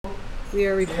We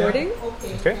are recording.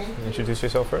 Okay, introduce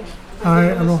yourself first. Hi,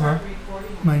 aloha.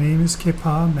 My name is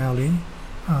Kepā, Maly.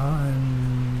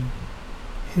 I'm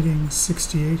hitting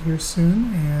 68 here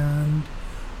soon, and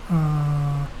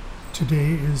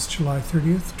today is July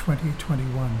 30th,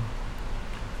 2021.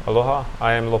 Aloha,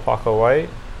 I am Lopaka White.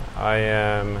 I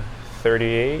am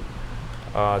 38.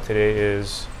 Today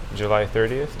is July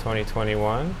 30th,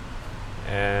 2021,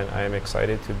 and I am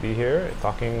excited to be here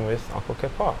talking with Uncle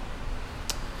Kepā.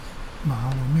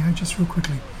 Mahalo. May I just real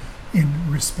quickly, in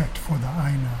respect for the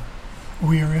Aina,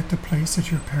 we are at the place at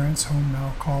your parents' home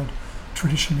now called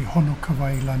traditionally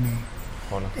Honokawai.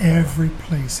 Every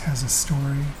place has a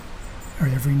story, or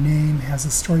every name has a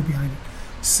story behind it.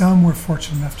 Some we're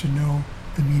fortunate enough to know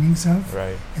the meanings of,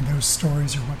 Right. and those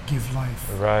stories are what give life.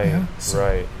 Right, Yeah?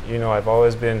 right. You know, I've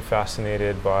always been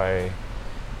fascinated by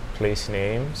place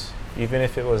names, even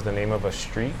if it was the name of a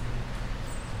street.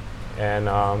 And,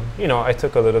 you know, I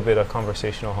took a little bit of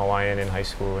conversational Hawaiian in high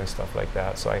school and stuff like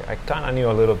that, so I kind of knew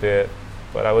a little bit,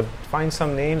 but I would find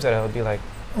some names that I would be like,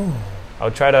 Oh, I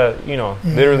would try to, you know,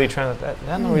 Yeah. literally try to, that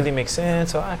don't Yeah. really make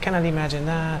sense, so I cannot imagine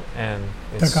that, and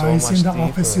the it's guys so much in the deeper.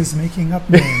 offices making up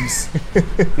names.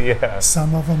 Yeah.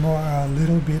 Some of them are a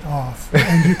little bit off,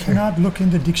 and you cannot look in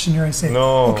the dictionary and say,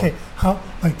 No. okay, how,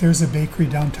 like there's a bakery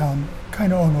downtown,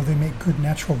 kind of, oh no, they make good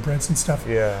natural breads and stuff,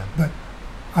 Yeah. but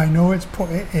I know it's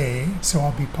po'e'e, so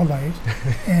I'll be polite,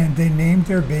 and they named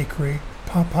their bakery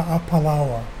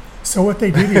Papa'apalawa. So what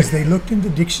they did is they looked in the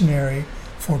dictionary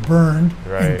for burned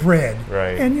Right, and bread,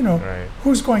 right, and you know, right.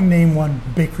 who's going to name one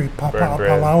bakery Burned bread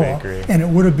Papa'apalawa, bakery. and it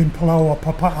would have been Palawa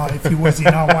Papa'a if he was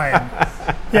in Hawaiian.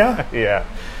 Yeah? Yeah.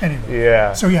 Anyway.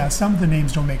 Yeah. So yeah, some of the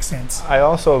names don't make sense. I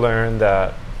also learned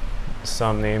that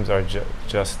some names are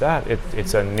just that.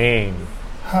 It's a name.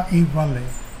 Ha'iwale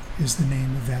is the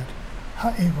name of that.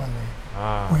 Ha'iwale.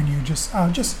 Ah. When you just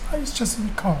it's just a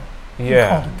call. You Yeah.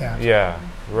 called it that. Yeah.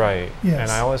 Right. Yes.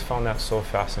 And I always found that so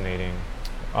fascinating.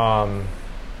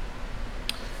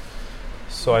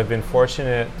 So I've been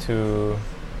fortunate to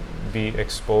be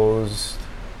exposed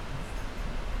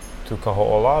to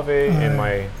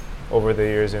Kaho'olawe over the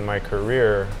years in my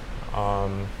career.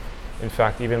 In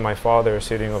fact, even my father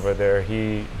sitting over there,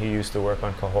 he used to work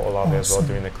on Kaho'olawe as well Awesome.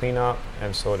 during the cleanup,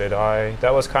 and so did I.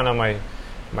 That was kind of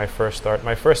my first start.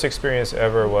 My first experience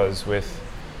ever was with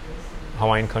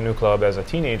Hawaiian Canoe Club as a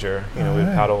teenager. You know, we'd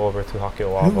Aye. paddle over to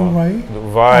Hakeoawa. Lu'uwai?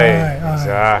 Lu'uwai, Aye, aye.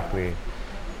 exactly.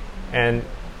 And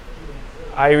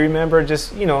I remember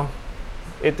just, you know,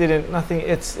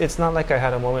 it's not like I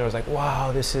had a moment where I was like,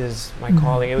 wow, this is my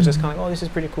calling. It was just kind of like, oh, this is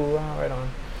pretty cool, wow, right on.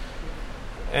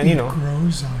 And it you know,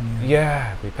 grows on you.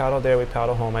 yeah, we paddled there, we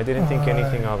paddled home. I didn't think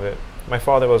anything of it. My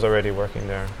father was already working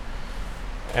there.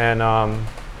 And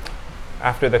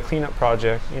after the cleanup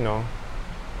project, you know,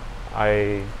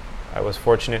 I was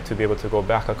fortunate to be able to go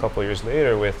back a couple years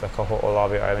later with the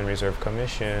Kaho'olawe Island Reserve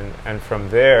Commission, and from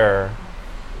there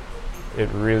it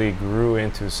really grew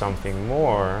into something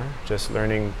more, just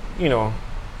learning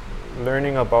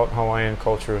about Hawaiian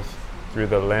culture through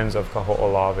the lens of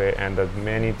Kaho'olawe and the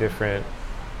many different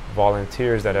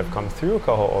volunteers that have come through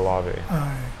Kaho'olawe.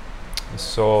 Aye.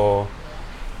 So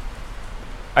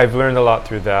I've learned a lot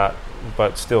through that,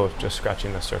 but still just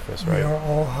scratching the surface, We right? are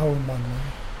all Haumanui.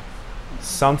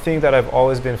 Something that I've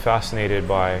always been fascinated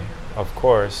by, of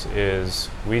course, is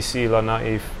we see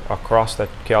Lanai across the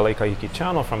Kealei Kahiki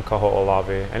channel from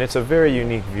Kaho'olawe, and it's a very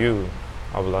unique view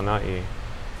of Lanai.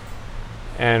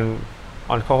 And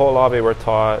on Kaho'olawe, we're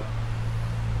taught,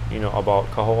 you know, about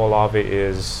Kaho'olawe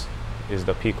is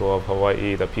the piko of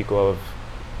Hawaii, the piko of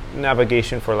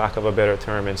navigation, for lack of a better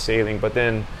term, and sailing. But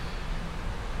then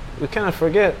we cannot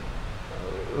forget,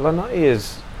 Lanai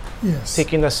is Yes.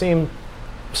 taking the same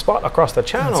spot across the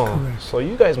channel. correct. So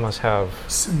you guys must have.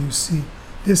 So you see,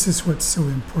 this is what's so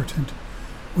important.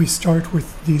 We start with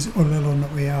these olelo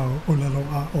no'eau, olelo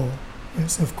a'o,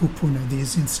 yes, of kupuna,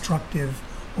 these instructive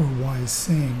or wise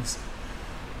sayings.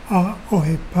 A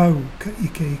ohe pau ka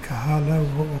ike i ka halau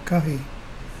ho'okahi.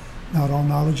 Not all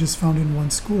knowledge is found in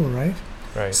one school, right?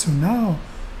 Right. So now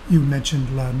you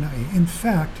mentioned Lanai. In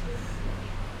fact,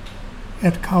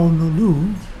 at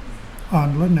Kaunulu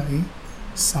on Lanai,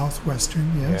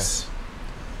 southwestern, yes,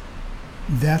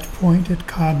 that point at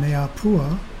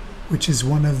Kaneapua, which is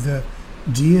one of the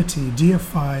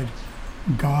deified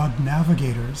god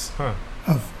navigators Huh.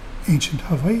 of ancient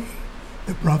Hawaii,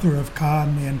 the brother of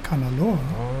Kane and Kanaloa,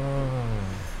 Oh,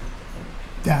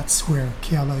 that's where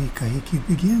Kealai Kahiki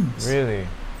begins. really?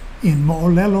 In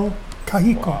Mo'olelo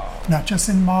Kahiko, Wow. not just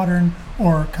in modern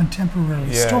or contemporary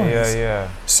Yeah, stories. yeah, yeah.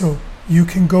 So you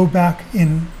can go back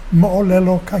in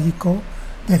Mo'olelo Kahiko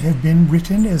that have been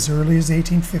written as early as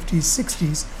 1850s,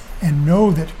 60s, and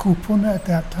know that kupuna at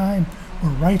that time were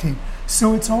writing.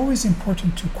 So it's always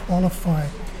important to qualify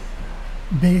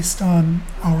based on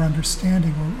our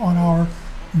understanding or on our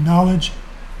knowledge.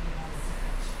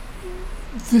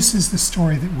 This is the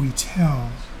story that we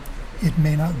tell. It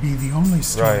may not be the only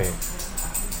story. Right.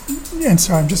 And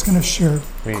so I'm just going to share.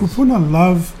 Please. Kupuna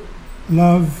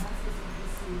love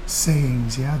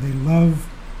sayings. Yeah, they love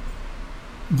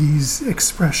these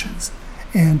expressions.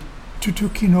 And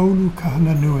Tutukinolu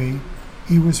Kahananui,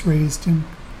 he was raised in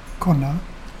Kona,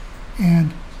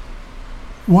 and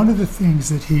one of the things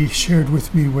that he shared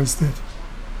with me was that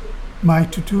my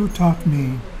tutu taught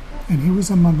me, and he was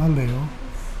a manaleo,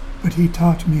 but he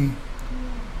taught me,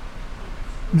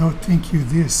 no, thank you,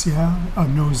 this, yeah, a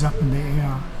nose up in the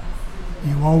air.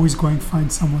 You always going to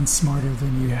find someone smarter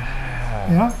than you.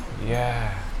 Yeah. Yeah?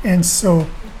 Yeah. And so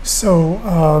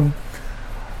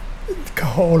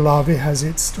Kaho'olawe has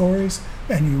its stories,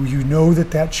 and you know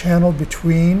that channel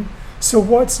between. So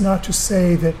what's not to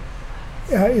say that,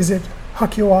 is it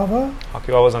Hakiwawa?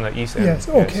 Hakiwawa was on the east end. Yes,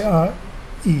 okay,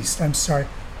 east, I'm sorry.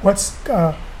 What's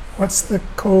the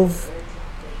cove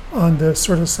on the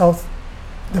sort of south,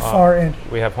 the far end?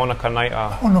 We have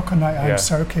Honokanai'a. Honokanai'a, Yeah. I'm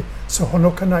sorry, okay. So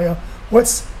Honokanai'a,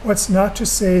 what's not to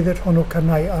say that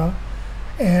Honokanai'a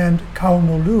and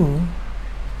Kaunolu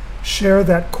share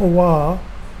that koa,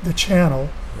 the channel,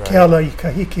 Right. Keala i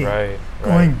Kahiki, Right.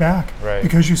 going back. Right.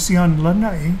 Because you see on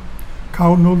Lanai,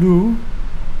 Kaunolu,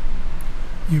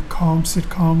 you sit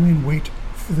calmly and wait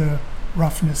for the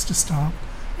roughness to stop.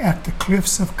 At the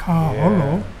cliffs of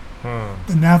Kaholo,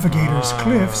 the navigator's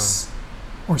cliffs,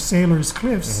 or sailor's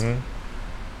cliffs,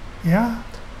 yeah,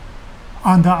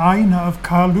 on the aina of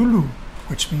Kalulu,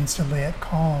 which means to lay it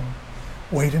calm.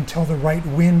 Wait until the right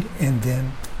wind, and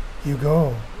then you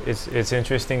go. It's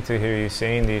interesting to hear you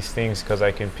saying these things because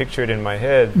I can picture it in my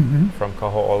head from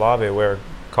Kaho'olawe where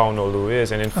Kaunolu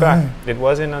is. And in fact, it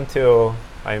wasn't until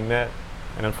I met,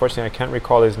 and unfortunately I can't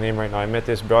recall his name right now, I met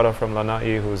this brother from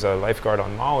Lanai who's a lifeguard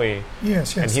on Maui.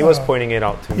 Yes, yes. And he was pointing it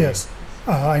out to me. Yes,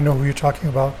 I know who you're talking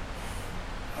about.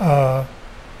 Right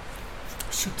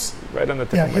on the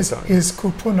tip of my tongue. His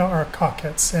kupuna are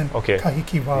kakets and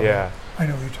kahikiwawa. Yeah. I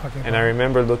know what you're talking about. And I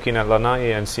remember looking at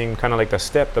Lanai and seeing kind of like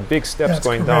the big steps That's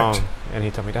going correct. down. And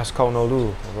he told me, that's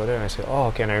Kaunolu over there. And I said, oh,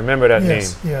 okay. And I remember that name.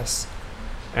 Yes.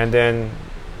 And then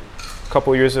a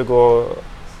couple years ago,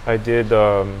 I did,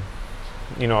 a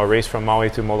race from Maui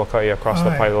to Molokai across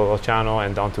the Pailolo Channel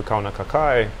and down to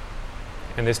Kaunakakai.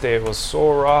 And this day it was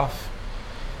so rough.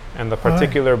 And the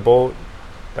particular boat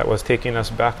that was taking us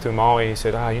back to Maui, he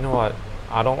said, you know what?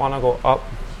 I don't want to go up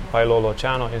Pailolo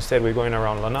Channel. Instead, we're going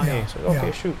around Lanai. I said,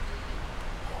 okay, shoot.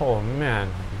 Oh, man.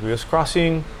 We was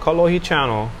crossing Kalohi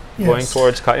Channel, going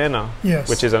towards Kaena,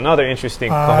 which is another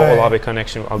interesting Kaho'olawe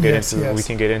connection we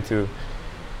can get into.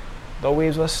 The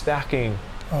waves were stacking,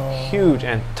 huge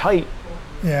and tight,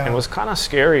 and it was kind of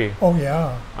scary. Oh,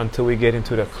 yeah. Until we get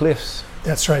into the cliffs.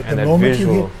 That's right. The moment you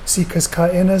hit, see, because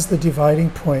Kaena is the dividing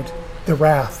point, the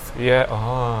wrath.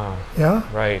 Yeah. Yeah?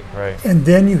 Right. And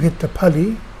then you hit the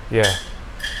Pali. Yeah.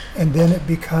 And then it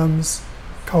becomes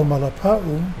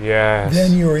Kaumalapa'u. Yes.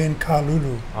 Then you're in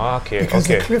Kalulu. Okay. Because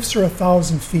the cliffs are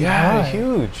 1,000 feet high. Yeah,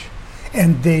 huge.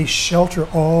 And they shelter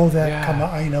all that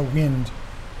Kama'aina wind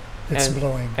that's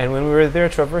blowing. And when we were there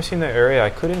traversing the area, I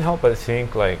couldn't help but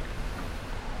think, like,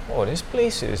 oh, this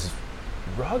place is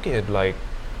rugged. Like,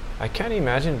 I can't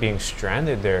imagine being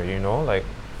stranded there, like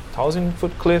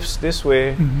 1,000-foot cliffs this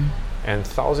way and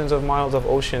thousands of miles of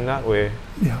ocean that way.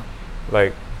 Yeah.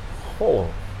 Like,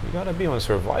 you gotta be on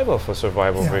survival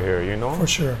over here, For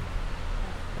sure.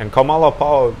 And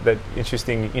Kaumalapa'u, that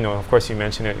interesting, of course you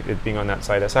mentioned it being on that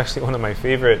side. That's actually one of my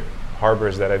favorite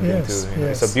harbors that I've been to.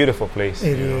 It's a beautiful place.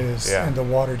 It is. Yeah. And the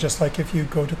water, just like if you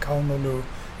go to Kaunolu,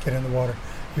 get in the water,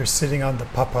 you're sitting on the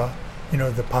papa, the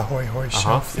pahoihoi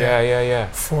shelf there.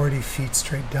 Yeah. 40 feet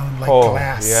straight down like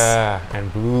glass. Yeah,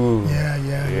 and blue.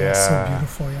 Yeah. So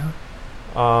beautiful, yeah.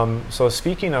 So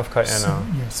speaking of Kaena.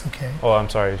 Yes, okay. Oh, I'm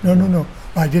sorry. No.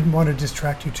 I didn't want to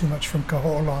distract you too much from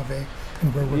Kaho'olawe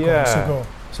and where we're going, so go.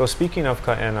 So speaking of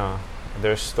Kaena,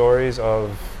 there's stories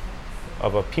of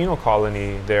a penal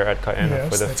colony there at Kaena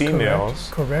for the females.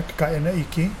 Correct. Kaena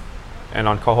Iki. And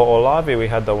on Kaho'olawe, we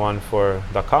had the one for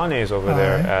the Kanes over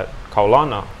there at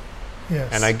Kaulana.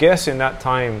 Yes. And I guess in that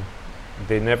time,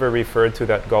 they never referred to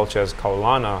that gulch as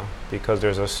Kaulana because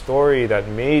there's a story that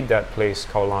made that place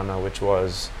Kaulana, which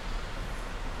was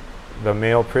the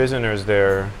male prisoners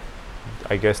there.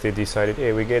 I guess they decided,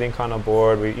 hey, we're getting kind of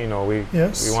bored. We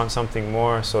want something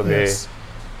more. So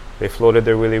they floated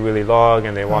their willy willy log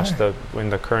and they watched Right. when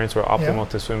the currents were optimal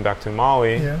to swim back to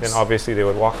Maly. Yes. Then obviously they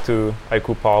would walk to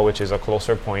Kepā, which is a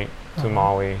closer point to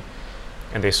Maly,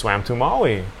 and they swam to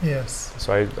Maly. Yes.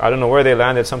 So I don't know where they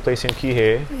landed, someplace in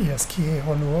Kihei, Yes, Kihe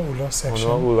Honua Ula section.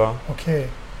 Honuaula. Okay,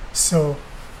 so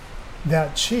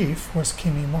that chief was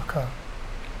Kinimaka.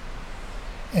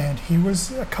 And he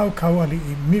was a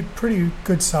Kaukauali'i, pretty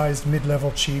good-sized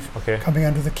mid-level chief, Okay. coming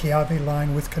under the Keawe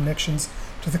line with connections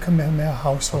to the Kamehameha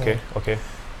household. Okay. Okay.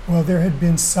 Well, there had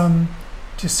been some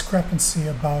discrepancy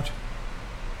about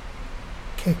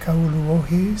Ke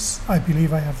Kauluohi's, I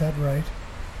believe I have that right,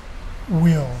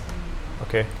 will.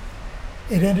 Okay.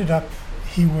 It ended up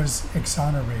he was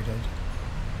exonerated.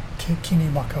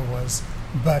 Kinimaka was,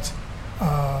 but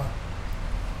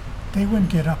they wouldn't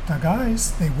get up the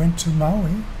guys. They went to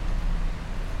Maui,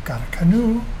 got a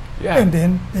canoe, Yeah. and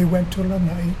then they went to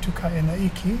Lanai, to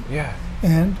Kaenaiki, Yeah.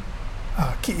 and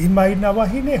ki mai na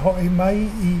wahine ho'i mai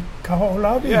I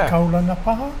kaho'olawi Yeah. I kaulana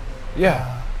paha.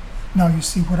 Yeah. Now you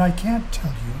see what I can't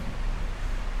tell you,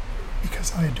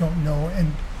 because I don't know,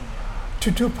 and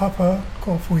Tutu Papa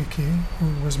Kofuiki, who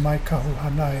was my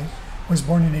kahuhanai, was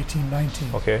born in 1890.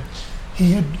 Okay.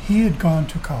 He had gone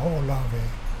to Kaho'olawe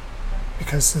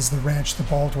because as the ranch, the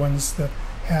Baldwins,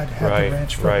 had Right, the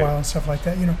ranch for right. a while and stuff like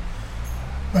that, you know.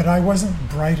 But I wasn't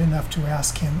bright enough to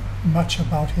ask him much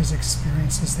about his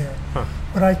experiences there. Huh.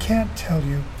 What I can't tell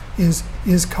you is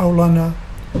Kaulana,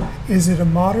 is it a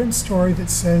modern story that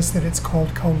says that it's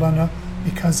called Kaulana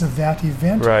because of that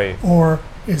event? Right. Or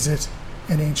is it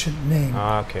an ancient name?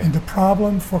 Okay. And the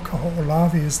problem for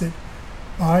Kaho'olawe is that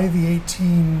by the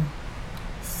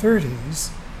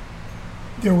 1830s,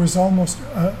 there was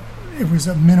it was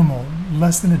a minimal,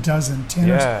 less than a dozen, 10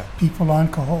 Yeah. people on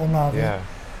Kaho'olawe. Yeah.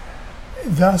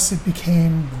 Thus, it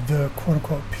became the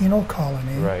quote-unquote penal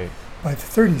colony. Right. By the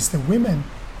 30s, the women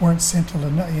weren't sent to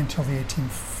Lanai until the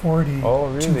 1840 Oh,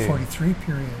 really? to 43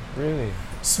 period. Really.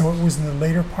 So it was in the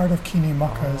later part of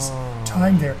Kinimaka's Oh.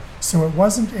 time there. So it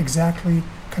wasn't exactly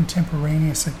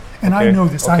contemporaneous. And I Okay, know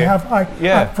this. okay.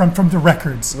 Yeah. From the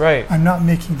records. Right. I'm not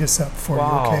making this up for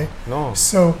Wow. you, okay? No.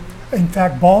 So, in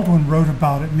fact, Baldwin wrote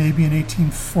about it maybe in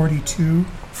 1842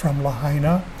 from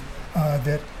Lahaina,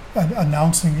 that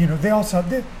announcing, you know, they also,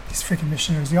 these freaking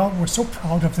missionaries, they all were so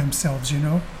proud of themselves, you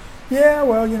know. Yeah,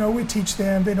 well, you know, we teach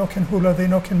them, they know can hula, they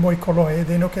know can moikolohe,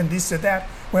 they know can this or that.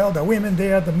 Well, the women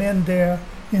there, the men there,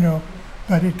 you know,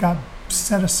 but it got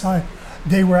set aside.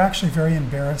 They were actually very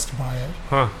embarrassed by it.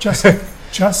 Huh.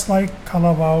 Just like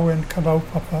Kalawau and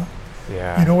Kalaupapa.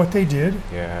 Yeah. You know what they did?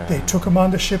 Yeah. They took them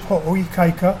on the ship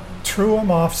Ho'oikaika, threw them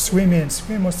off, swim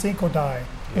o cinco die.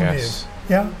 Yes.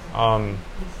 Yeah?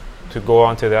 To go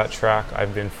onto that track,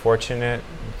 I've been fortunate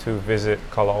to visit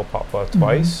Kalaupapa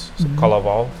twice, so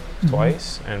Kalawau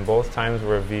twice, and both times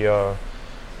were via,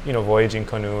 you know, voyaging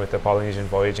canoe with the Polynesian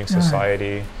Voyaging Right.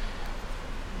 Society.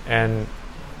 And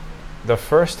the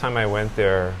first time I went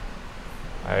there,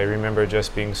 I remember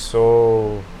just being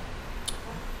so,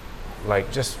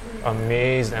 like, just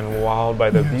amazed and wowed by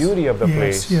the Yes. beauty of the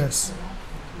place. Yes.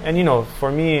 And you know,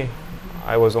 for me,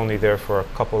 I was only there for a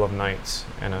couple of nights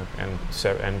and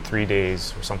 3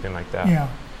 days or something like that. Yeah.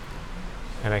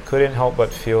 And I couldn't help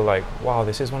but feel like, wow,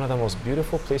 this is one of the most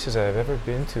beautiful places I've ever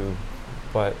been to.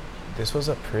 But this was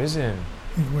a prison.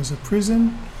 It was a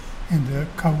prison, and the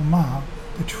kaumaha,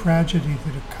 the tragedy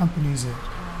that accompanies it.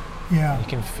 Yeah. You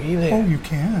can feel it. Oh, you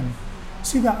can.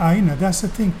 See, the aina, that's the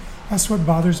thing. That's what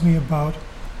bothers me about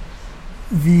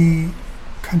the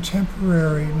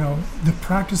contemporary, the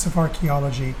practice of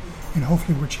archaeology, and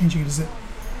hopefully we're changing it, is that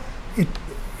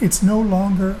it's no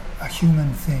longer a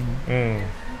human thing. Mm.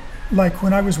 Like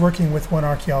when I was working with one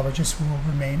archaeologist who will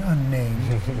remain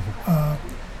unnamed,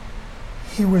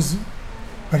 he was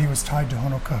tied to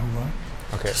Honokahua.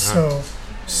 Okay. So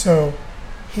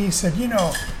he said,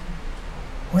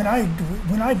 when I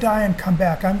die and come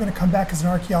back, I'm going to come back as an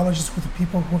archaeologist with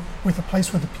a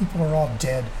place where the people are all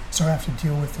dead, so I have to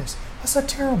deal with this. That's a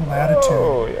terrible attitude.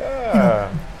 Oh, yeah.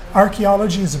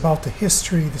 Archaeology is about the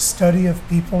history, the study of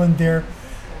people and their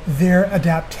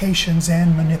adaptations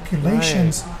and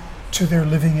manipulations to their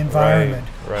living environment.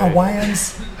 Right.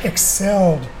 Hawaiians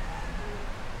excelled.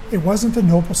 It wasn't the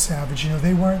noble savage,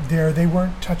 they weren't there, they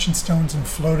weren't touching stones and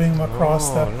floating them across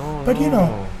but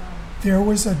there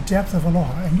was a depth of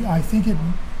aloha, and I think it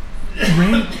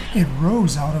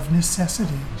rose out of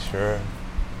necessity. Sure.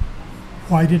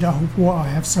 Why did Ahupua'a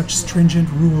have such stringent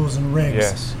rules and regs?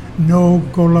 Yes. No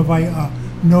go lawai'a,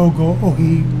 no go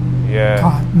ohi,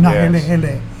 ka, na hele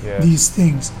hele, Yes. these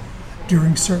things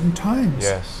during certain times.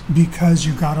 Yes. Because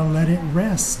you gotta let it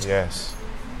rest, Yes.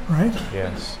 right?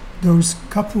 Yes. Those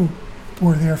kapu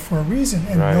were there for a reason.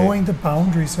 And knowing the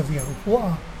boundaries of the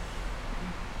Ahupua'a,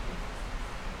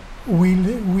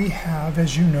 we have,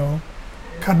 as you know,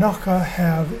 Kanaka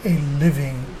have a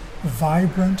living,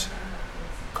 vibrant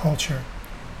culture.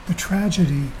 The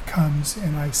tragedy comes,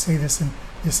 and I say this, and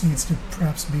this needs to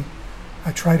perhaps be,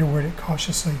 I try to word it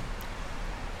cautiously.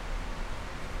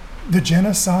 The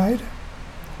genocide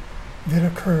that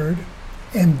occurred,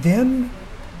 and then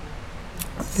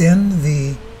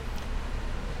in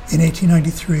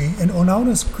 1893, and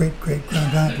Onauna's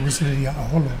great-great-grandaunt was Lydia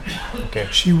Aholo. Okay.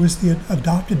 She was the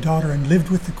adopted daughter and lived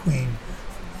with the Queen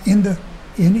in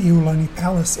Iolani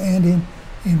Palace and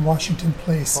in Washington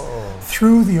Place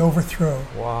through the overthrow.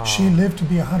 Wow. She lived to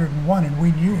be 101, and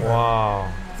we knew her.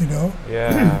 Wow. You know?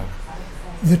 Yeah.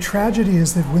 The tragedy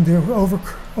is that when the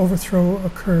overthrow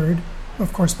occurred,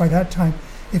 of course, by that time,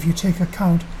 if you take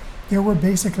account, there were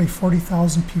basically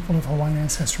 40,000 people of Hawaiian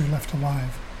ancestry left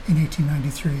alive in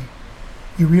 1893.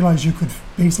 You realize you could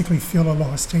basically fill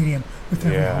Aloha Stadium with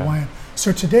every Hawaiian.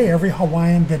 So today, every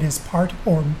Hawaiian that is part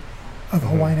of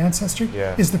Hawaiian ancestry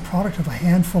is the product of a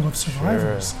handful of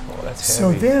survivors. Sure. Oh, that's so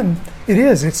heavy. then, it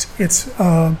is.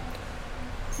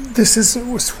 This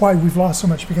is why we've lost so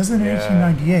much, because in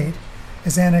 1898,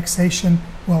 as annexation,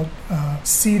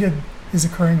 ceded is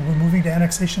occurring, we're moving to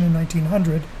annexation in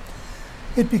 1900,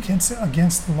 it begins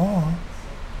against the law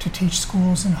to teach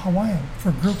schools in Hawaiian,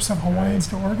 for groups of Hawaiians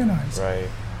to organize. Right.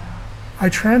 I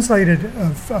translated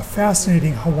a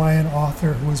fascinating Hawaiian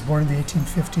author who was born in the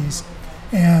 1850s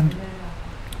and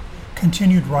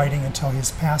continued writing until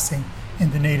his passing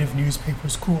in the native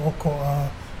newspapers, Ku'oko'a,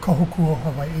 Kahokuo,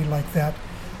 Hawaii, like that.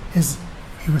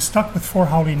 He was stuck with 4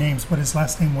 haole names, but his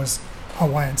last name was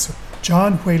Hawaiian. So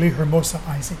John Huele Hermosa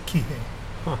Isaac Kihe.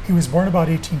 He was born about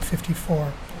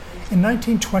 1854. In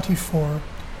 1924,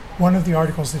 one of the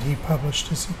articles that he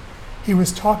published is he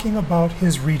was talking about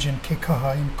his region,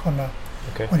 Kepā in Kona.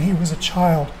 Okay. When he was a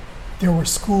child, there were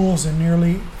schools in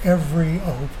nearly every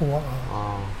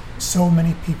Ahupua'a. So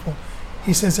many people.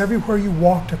 He says everywhere you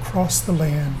walked across the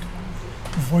land,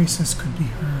 voices could be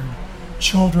heard.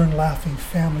 Children laughing,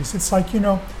 families. It's like,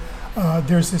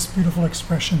 there's this beautiful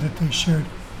expression that they shared.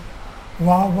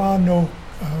 Wawa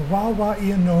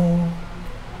ia no.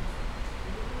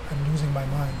 I'm losing my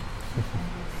mind.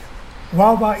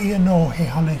 Wawa ia no he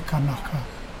hale kanaka.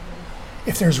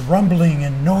 If there's rumbling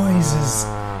and noises,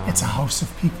 it's a house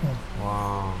of people.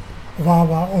 Wow.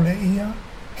 Wawa ole ia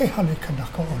he hale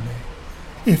kanaka ole.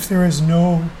 If there is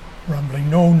no rumbling,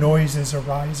 no noises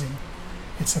arising,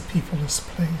 it's a peopleless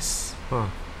place.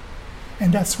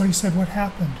 And that's what he said what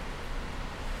happened.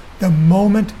 The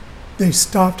moment they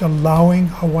stopped allowing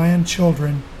Hawaiian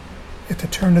children at the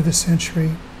turn of the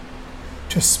century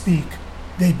to speak,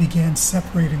 they began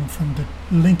separating from the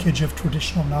linkage of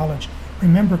traditional knowledge.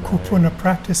 Remember kupuna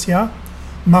practice,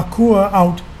 Makua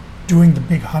out doing the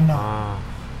big hana.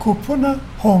 Kupuna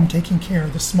home, taking care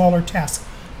of the smaller tasks,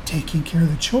 taking care of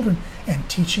the children and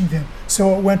teaching them.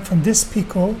 So it went from this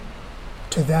piko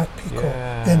to that piko.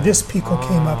 Then this piko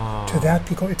came up to that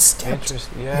piko. It stepped.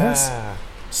 Yes.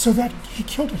 So that he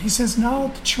killed it. He says now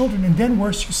the children, and then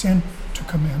worse, you send to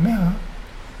Kamehameha,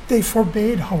 they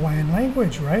forbade Hawaiian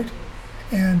language, right?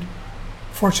 And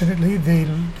fortunately, they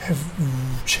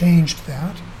have changed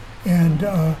that.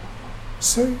 And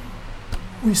so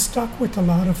we stuck with a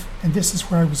lot of, and this is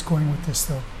where I was going with this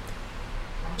though.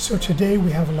 So today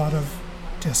we have a lot of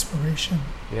desperation,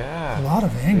 a lot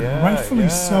of anger, rightfully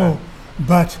so.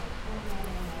 But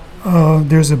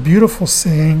there's a beautiful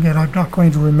saying, and I'm not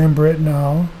going to remember it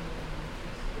now,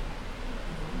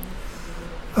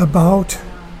 about,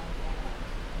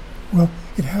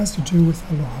 it has to do with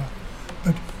aloha,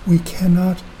 but we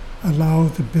cannot allow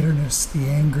the bitterness, the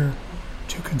anger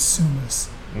to consume us,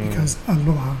 because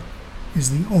aloha is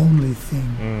the only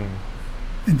thing,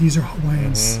 and these are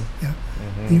Hawaiians,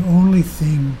 the only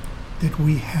thing that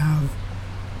we have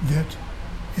that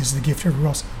is the gift of everyone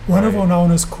else. One of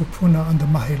Onauna's kupuna on the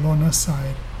Mahelona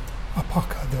side,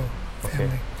 Apaka though,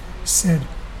 family, said,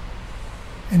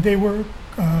 and they were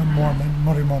Mormon,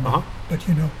 Morimomo, but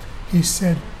he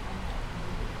said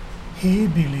he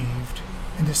believed,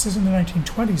 and this is in the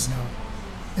 1920s now,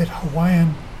 that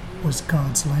Hawaiian was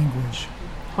God's language.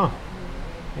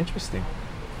 Interesting.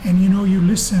 And you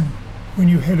listen when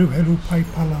you helu helu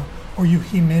paipala or you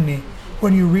himeni.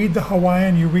 When you read the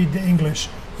Hawaiian, you read the English.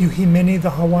 You himeni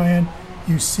the Hawaiian,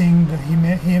 you sing the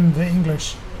hymn the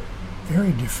English.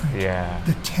 Very different.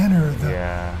 The tenor,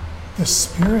 the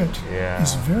spirit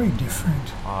is very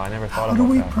different. I never thought about that. How do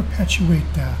we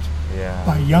perpetuate that?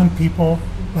 By young people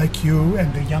like you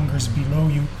and the youngers below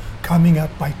you coming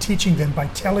up, by teaching them, by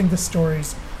telling the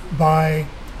stories, by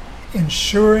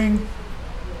ensuring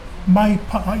Mai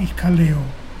pa'a I ka leo,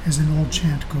 as an old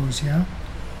chant goes, yeah?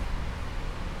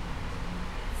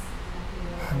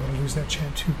 I'm going to lose that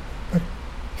chant too. But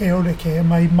he ole ke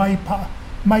mai pa'a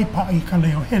I ka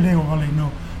leo, he leo ole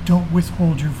no. Don't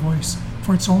withhold your voice,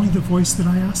 for it's only the voice that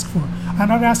I ask for. I'm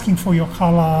not asking for your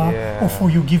kala or for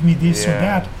you give me this or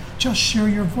that. Just share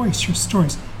your voice, your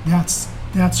stories. That's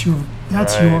your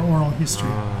oral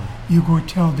history. You go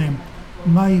tell them,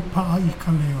 mai pa'a I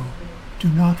ka leo. Do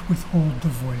not withhold the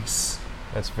voice.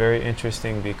 That's very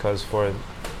interesting because for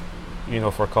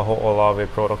Kaho Olave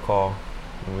protocol,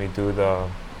 when we do the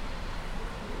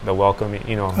welcome,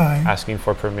 asking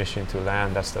for permission to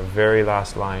land, that's the very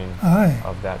last line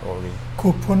of that oli.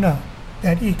 Kupuna,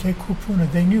 that ike kupuna,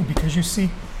 they knew, because you see,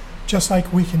 just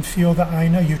like we can feel the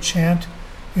aina, you chant,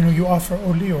 you offer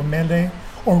oli or mele,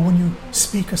 or when you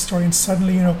speak a story and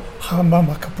suddenly, ha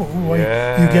mama kapu,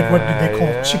 you get what they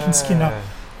call chicken skin up.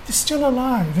 It's still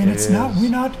alive, and we're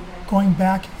not going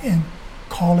back and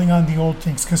calling on the old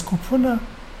things, because kupuna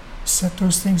set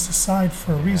those things aside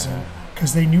for a reason,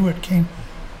 because they knew it came.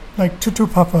 Like Tutu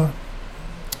Papa,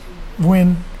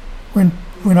 when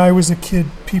I was a kid,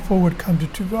 people would come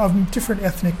to of different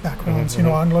ethnic backgrounds,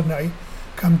 on Lanai,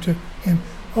 come to him,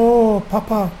 oh,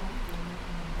 Papa,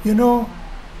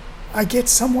 I get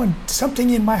something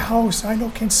in my house, I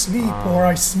can sleep, or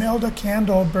I smelled a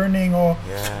candle burning, or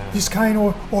this kind,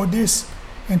 or this.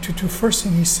 And Tutu, first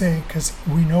thing he say, because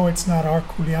we know it's not our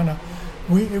kuleana,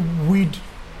 we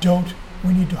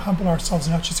need to humble ourselves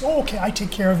and not just say, oh, okay, I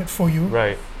take care of it for you.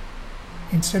 Right.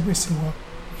 Instead we say, well,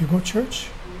 you go to church,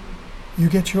 you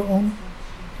get your own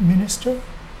minister,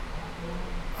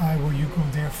 you go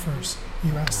there first.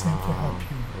 You ask them for help.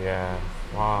 Yeah.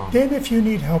 Wow. Then if you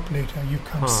need help later, you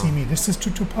come see me. This is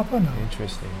Tutu Papa now.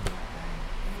 Interesting.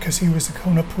 Because he was the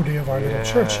Kona Pule of our little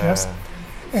church, yes?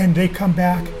 And they come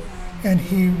back, and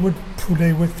he would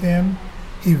pule with them.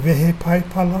 He vehe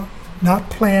paipala, not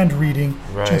planned reading,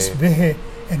 just vehe.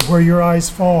 And where your eyes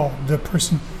fall, the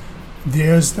person,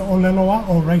 there's the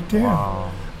oleloa'o right there.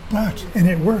 Wow. And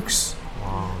it works.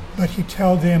 Wow. But he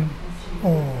tell them,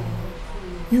 oh,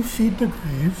 you feed the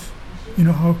grave. You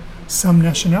know how some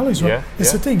nationalities, right?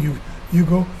 It's the thing. You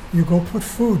go put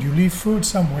food. You leave food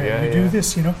somewhere. You do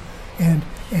this, and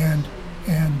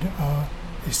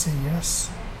they say yes.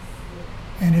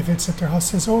 And if it's at their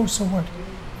house, says, oh, so what?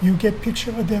 You get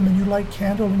picture of them and you light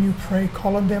candle and you pray,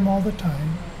 call on them all the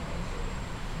time.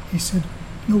 He said,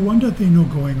 no wonder they know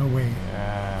going away.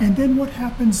 Yeah. And then what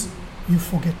happens? You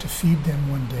forget to feed them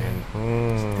one day.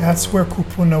 That's where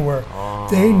kupuna were.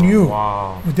 They knew.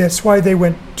 Wow. That's why they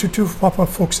went to two Papa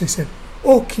folks. They said,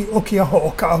 oki aho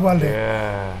oka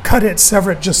awale. Cut it,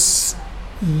 sever it, just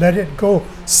let it go.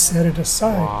 Set it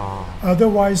aside. Wow.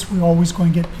 Otherwise, we're always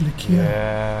going to get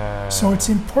pilikia. So it's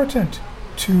important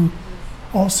to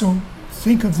also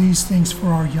think of these things for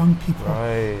our young people.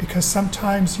 Because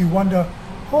sometimes you wonder,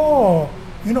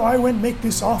 I went make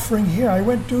this offering here. I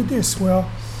went do this. Well,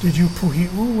 did you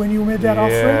puhi'u when you made that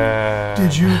offering?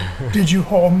 Did you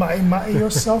ho'omai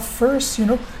yourself first?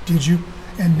 Did you?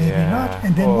 And maybe not.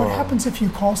 And then what happens if you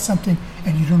call something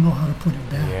and you don't know how to put it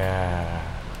back?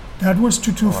 That was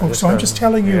Tutu folks. So I'm just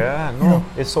telling you.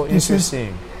 It's so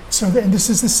interesting. And this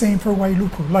is the same for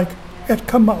Wailuku. Like at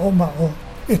Kama'oma'o,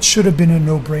 it should have been a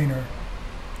no-brainer.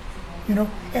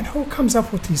 And who comes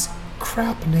up with these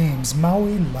crap names?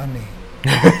 Maui Lani.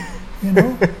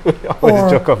 Or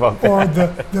joke about that. Or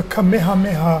the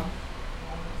Kamehameha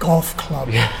Golf Club.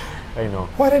 I know.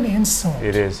 What an insult.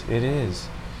 It is.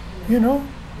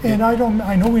 And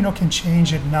I know we can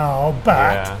change it now,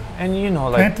 but and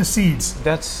plant the seeds.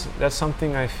 That's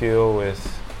something I feel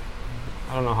with.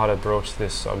 I don't know how to broach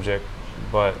this subject,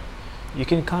 but you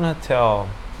can kind of tell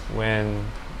when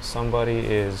somebody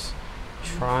is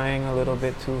trying a little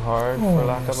bit too hard, for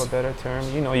lack of a better term.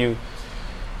 You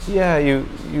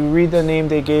read the name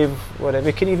they gave, whatever.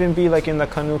 It can even be like in the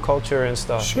canoe culture and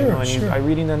stuff. I'm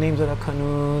reading the names of the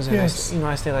canoes, and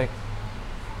I stay like,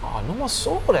 oh, no more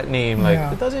soul that name.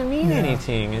 Like it doesn't mean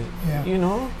anything.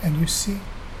 And you see,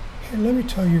 here, let me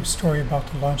tell you a story about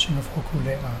the launching of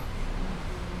Hokulea.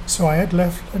 So I had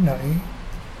left Lanai,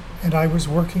 and I was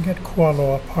working at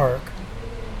Kualoa Park,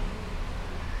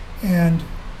 and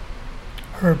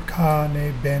Herb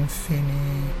Kane, Ben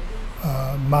Finney,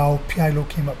 Mao Piailo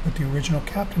came up, but the original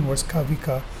captain was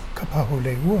Kavika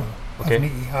Kapahuleua of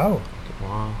Ni'ihau.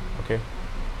 Wow, okay.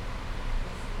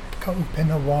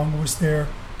 Kaupena Wong was there.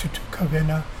 Tutu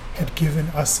Kavena had given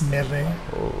us mele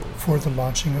for the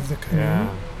launching of the canoe,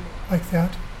 like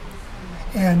that.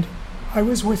 And I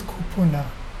was with Kupuna.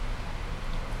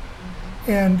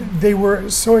 And they were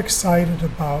so excited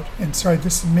about, and sorry,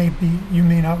 this may be, you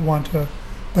may not want to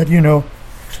But you know,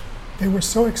 they were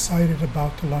so excited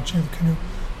about the launching of the canoe.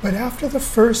 But after the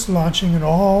first launching and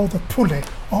all the pule,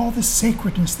 all the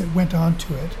sacredness that went on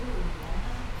to it,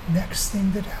 next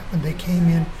thing that happened, they came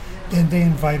in, then they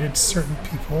invited certain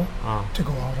people to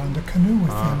go out on the canoe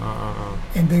with them.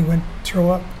 And they went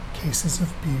throw up cases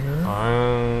of beer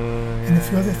and a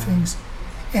few other things.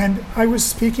 And I was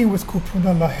speaking with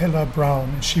Kupuna Lahela Brown,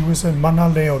 and she was a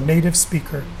Manaleo native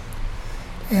speaker.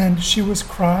 And she was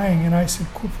crying, and I said,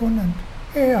 Kupuna,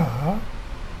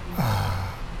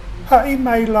 ha'i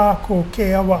mai la ko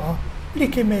ke awa,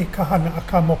 like me kahana a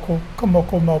kamoko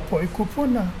maupo I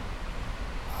Kupuna.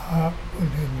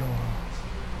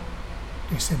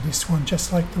 They said, this one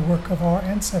just like the work of our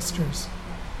ancestors.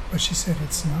 But she said,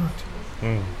 it's not.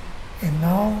 And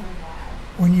now,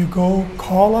 when you go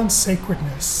call on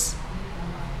sacredness,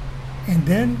 and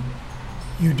then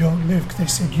you don't live, they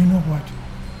said, you know what?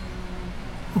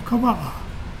 Ukawa'a,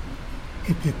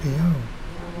 epepeau.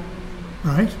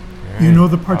 Right? You know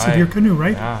the parts of your canoe,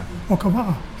 right?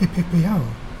 Okawa'a, epepeau.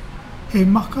 He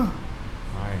maka.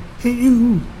 He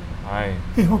ihu.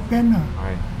 He hopena.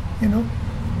 You know?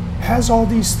 Has all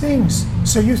these things.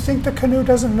 So you think the canoe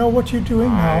doesn't know what you're doing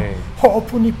now?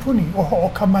 Ho'opuni or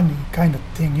ho'okamani kind of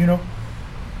thing, you know?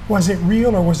 Was it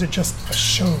real or was it just a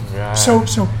show?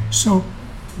 So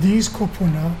these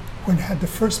kupuna, when had the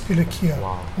first pilikia,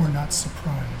 were not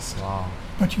surprised.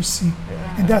 But you see,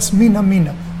 and that's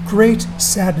mina, great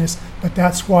sadness. But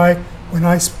that's why when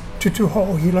Tutu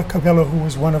Ho'ohila Kavelo, who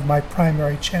was one of my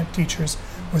primary chant teachers,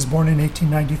 was born in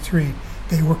 1893.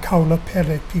 They were Kaula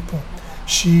Pele people.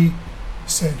 She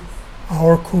said,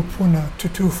 our kupuna,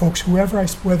 Tutu folks,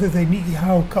 whether they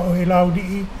ni'ihau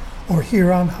ka'ohelaudi'i or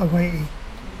here on Hawaii,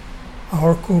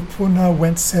 our kupuna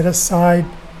went set aside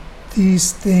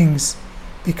these things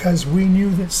because we knew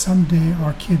that someday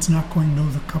our kids not going to know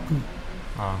the kapu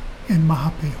and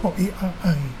mahape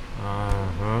ho'i'ai.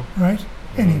 Right?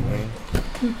 Anyway.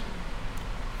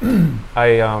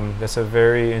 That's a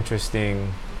very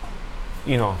interesting,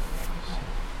 you know,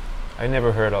 I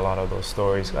never heard a lot of those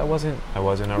stories. I wasn't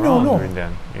around during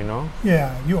then, you know?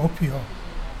 Yeah, you opio.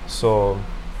 So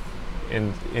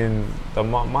in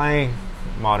my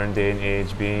modern day and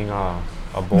age, being a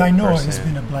bold Nainoa person, has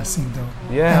been a blessing though.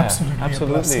 Yeah, absolutely. A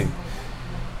blessing.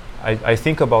 I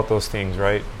think about those things,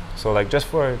 right? So like just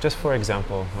for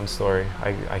example, one story.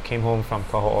 I came home from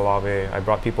Kaho'olawe. I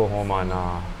brought people home on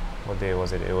what day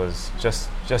was it? It was just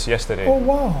yesterday. Oh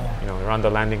wow! You know, around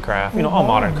the landing craft. You know, all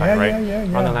modern kind, right?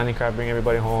 Yeah. Around the landing craft, bring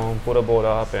everybody home, put a boat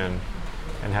up, and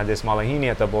had this malahini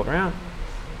at the boat ramp.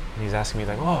 And he's asking me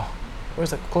like, "Oh, where's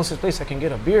the closest place I can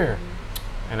get a beer?"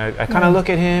 And I kind of look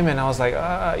at him, and I was like,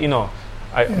 you know,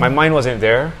 my mind wasn't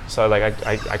there, so like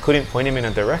I couldn't point him in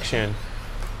a direction.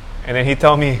 And then he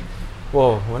tell me,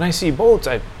 "Well, when I see boats,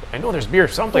 I know there's beer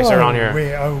someplace around here."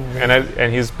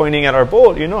 And he's pointing at our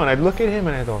boat, you know, and I look at him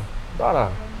and I go,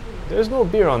 "Brother, there's no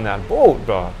beer on that boat,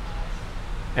 bro."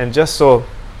 And just so,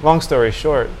 long story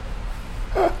short,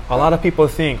 a lot of people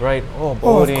think, right? Oh,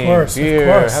 boating,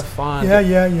 beer, have fun.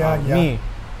 Yeah. Me,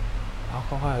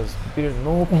 alcohol has beer,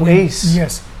 no place.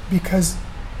 Yes, because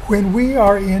when we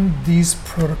are in these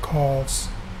protocols,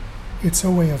 it's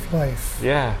a way of life.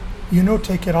 Yeah. You know,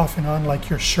 take it off and on like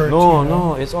your shirt.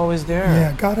 No, it's always there.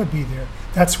 Yeah, gotta be there.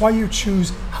 That's why you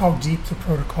choose how deep the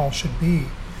protocol should be.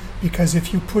 Because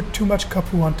if you put too much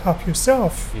kapu on top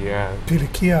yourself,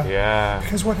 pilikia. Yeah.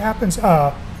 Because what happens?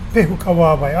 Pehu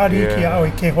kawabai, arikia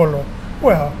aoi ke holo.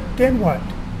 Well, then what?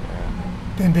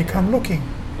 Then they come looking.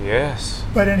 Yes.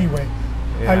 But anyway,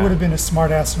 I would have been a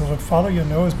smart ass and would follow your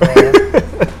nose, bro.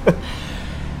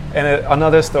 And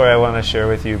another story I want to share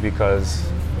with you because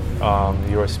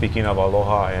you were speaking of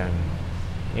aloha, and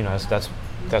you know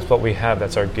that's what we have.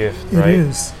 That's our gift, right? It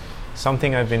is.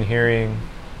 Something I've been hearing.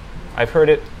 I've heard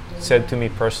it said to me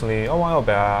personally a while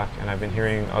back, and I've been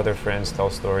hearing other friends tell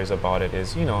stories about it.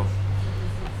 Is, you know,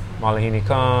 malahini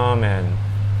come, and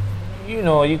you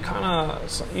know,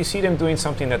 you see them doing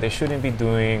something that they shouldn't be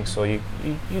doing, so you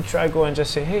try go and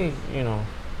just say, hey, you know,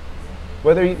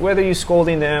 whether you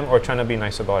scolding them or trying to be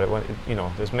nice about it, you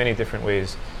know, there's many different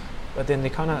ways. But then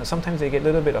they sometimes they get a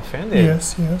little bit offended.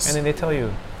 Yes. And then they tell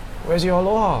you, where's your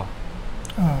aloha?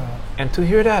 And to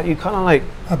hear that, you kind of like...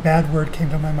 A bad word came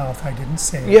to my mouth. I didn't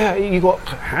say it. Yeah, you go,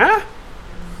 huh?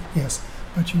 Yes,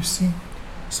 but you see,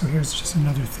 so here's just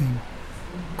another thing.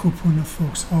 Kupuna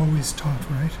folks always taught,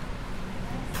 right?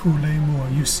 Pule mua.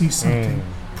 You see something,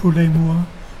 pule mua,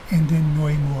 and then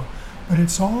noi mua. But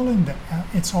it's all in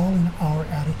our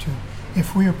attitude.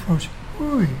 If we approach,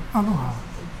 ui, aloha.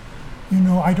 You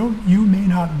know, you may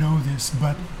not know this,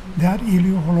 but that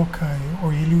ilu holokai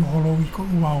or ilu holo iko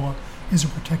uawa is a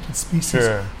protected species,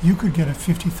 Sure. you could get a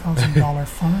 $50,000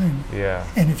 fine. Yeah.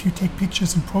 And if you take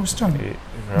pictures and post them, Right.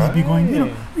 they'd be going, Yeah.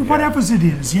 whatever it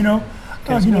is,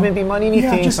 Can even be money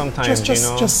things sometimes,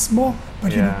 just small,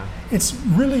 but it's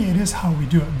really, it is how we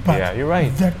do it. But yeah, you're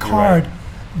right. that card,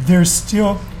 there's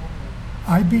still,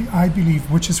 I believe,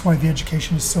 which is why the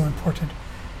education is so important.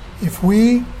 If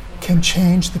we can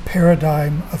change the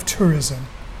paradigm of tourism,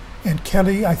 and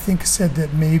Kelly, I think, said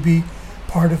that maybe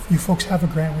part of, you folks have a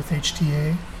grant with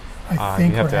HTA, I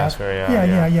think. You have to ask her,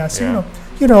 yeah. So,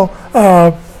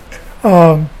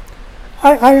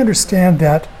 I understand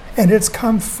that, and it's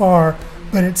come far,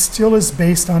 but it still is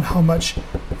based on how much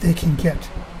they can get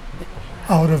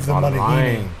out of the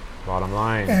Malihini. Bottom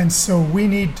line. And so we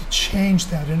need to change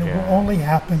that, and it will only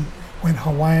happen when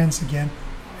Hawaiians again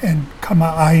and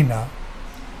Kama'aina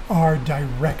are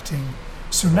directing.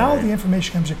 So now the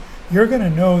information comes in. You're going to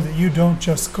know that you don't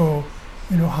just go,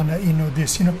 hana ino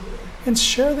this, and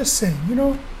share this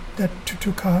saying, that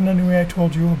tutu kahana nui I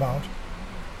told you about.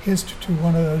 His tutu,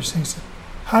 one of those things,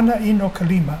 hana ino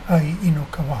kalima ai ino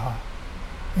kawaha.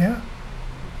 Yeah?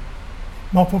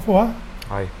 Maupopua?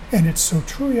 Aye. And it's so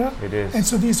true, yeah? It is. And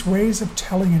so these ways of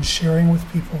telling and sharing with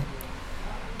people,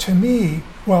 to me,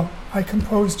 I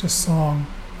composed a song,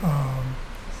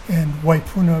 and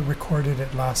Waipuna recorded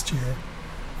it last year,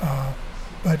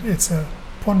 but it's a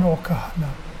Pono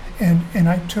Okahana, and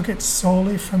I took it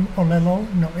solely from Olelo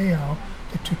Noeau,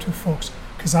 the Tutu folks,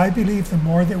 because I believe the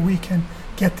more that we can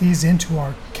get these into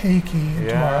our keiki,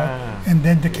 and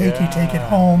then the keiki take it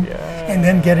home, and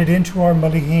then get it into our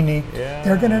malihini,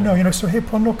 they're going to know, so he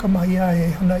Pono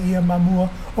Kamaiai, Hana Ia Mamua,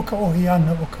 Oka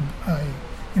Ohiana, Oka Ai.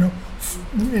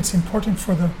 It's important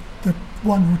for the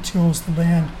one who tills the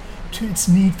land, it's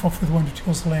needful for the one who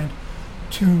tills the land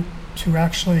to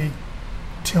actually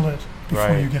till it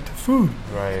before you get the food.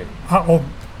 Right.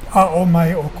 A'o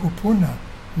mai o kupuna,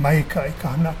 mai ka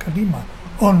ikahana kalima,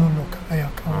 ono no ka aya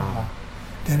kawaha.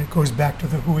 Then it goes back to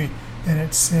the hui. Then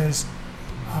it says,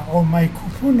 a'o mai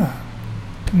kupuna,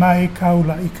 mai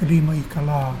kaula ikalima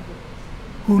ikala,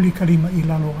 huli kalima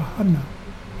ilalo ahana,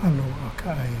 alo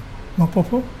akai.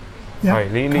 Mapopo? Yeah.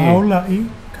 Right, Kaula'i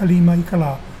kalima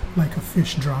ikala, like a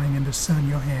fish drying in the sun,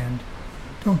 your hand.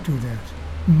 Don't do that.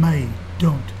 Mai,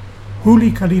 don't.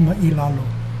 Huli kalima ilalo.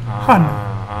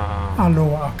 Hana.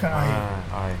 Aloha akai.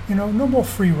 No more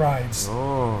free rides.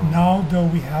 Oh. Now, though,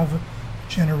 we have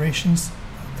generations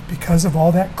because of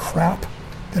all that crap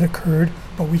that occurred,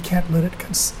 but we can't let it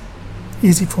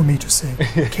easy for me to say.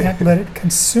 Can't let it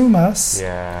consume us.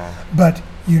 Yeah. But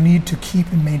you need to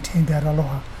keep and maintain that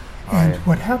aloha. And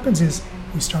what happens is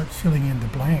we start filling in the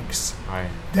blanks.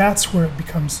 That's where it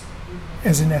becomes,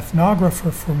 as an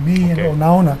ethnographer for me in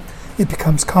Onaona, it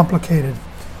becomes complicated.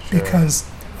 Because,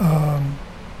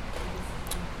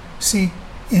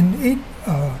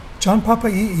 John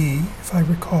Papa'i'i, if I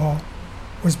recall,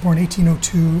 was born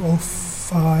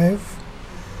 1802-05.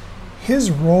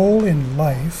 His role in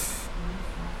life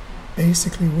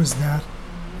basically was that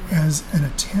as an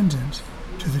attendant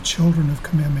to the children of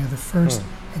Kamehameha I,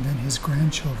 and then his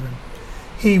grandchildren.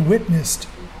 He witnessed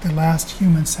the last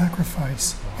human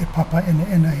sacrifice at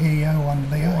Papaenaheau on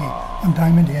Leai, on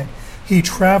Diamond Head. He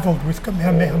traveled with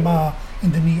Kamehameha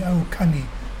in the Ni'aukani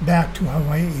back to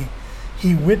Hawaii.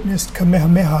 He witnessed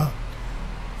Kamehameha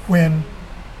when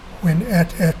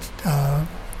at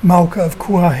Mauka of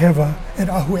Kuaheva at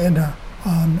Ahuena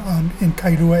in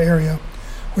Kailua area,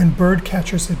 when bird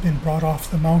catchers had been brought off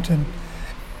the mountain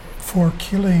for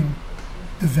killing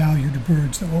the valued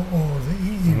birds, the o'o, the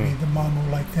i'iwi, the mamu,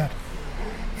 like that.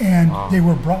 And they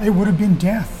were brought, it would have been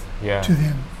death to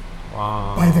them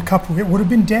by the couple. It would have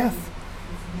been death.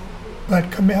 But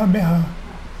Kamehameha,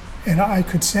 and I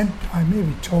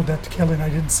maybe told that to Kelly, and I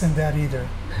didn't send that either.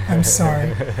 I'm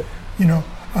sorry.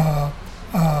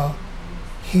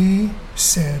 He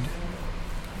said,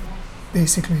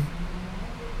 basically,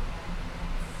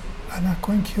 I'm not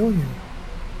going to kill you,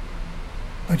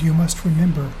 but you must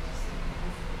remember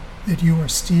that you are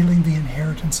stealing the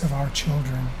inheritance of our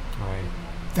children. Right.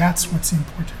 That's what's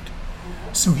important.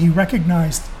 So he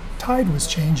recognized tide was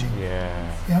changing.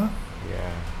 Yeah. Yeah?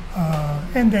 Yeah.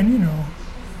 And then,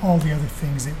 all the other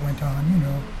things that went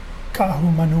on,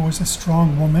 Ka'ahu Manu was a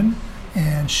strong woman,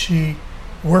 and she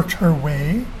worked her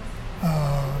way.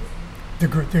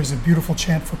 There's a beautiful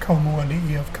chant for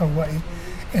Kaumuali'i of Kauai,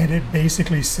 and it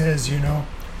basically says,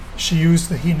 she used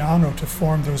the hinano to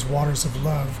form those waters of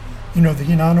love. The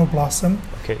hinano blossom,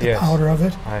 the powder of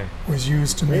it, was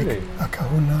used to make a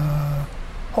kahuna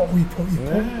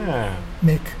ho'ipo'ipo,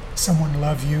 make someone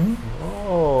love you.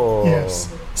 Oh. Yes.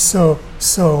 So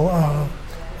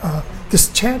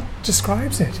this chant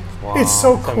describes it. Wow, It's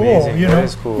so it's cool, amazing. you That know.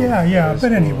 is cool. Yeah, That is but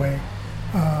cool. anyway,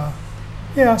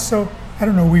 yeah. So I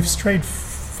don't know. We've strayed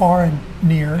far and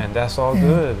near. And that's all And,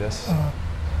 good. That's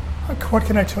What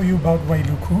can I tell you about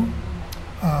Wailuku?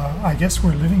 I guess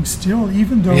we're living still,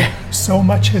 even though so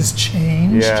much has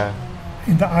changed yeah.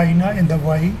 in the Aina, in the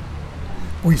Wai.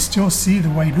 We still see the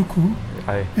Wailuku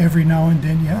I every now and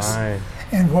then, yes. I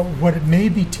And what it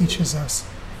maybe teaches us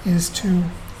is to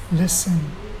listen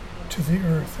to the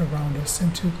earth around us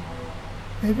and to,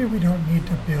 maybe we don't need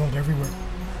to build everywhere.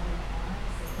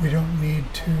 We don't need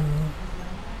to,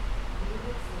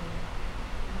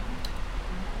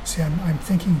 see, I'm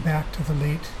thinking back to the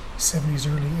late 70s,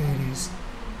 early 80s.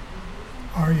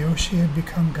 Ariyoshi had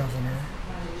become governor.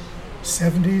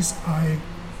 70s, I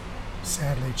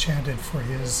sadly chanted for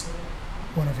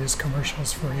one of his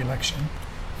commercials for election.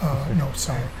 No,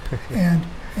 sorry.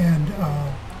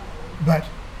 But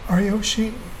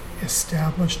Ariyoshi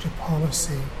established a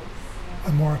policy,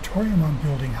 a moratorium on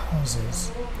building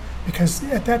houses, because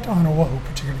at that on Oahu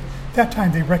particularly, that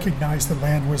time they recognized the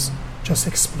land was just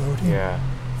exploding, yeah.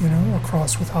 you know,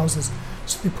 across with houses.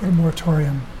 So they put a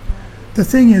moratorium. The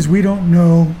thing is, we don't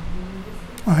know,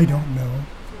 I don't know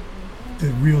the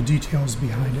real details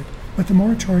behind it, but the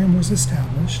moratorium was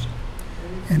established,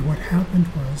 and what happened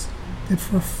was that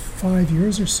for 5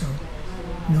 years or so,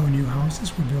 no new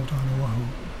houses were built on Oahu.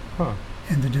 Huh.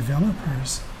 And the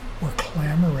developers were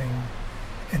clamoring,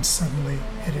 and suddenly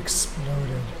it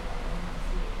exploded,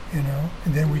 you know?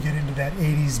 And then we get into that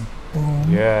 80s boom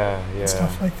Yeah, yeah. and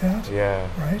stuff like that, Yeah,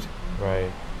 right?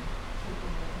 right.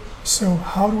 So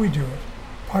how do we do it?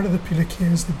 Part of the pilike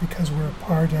is that because we're a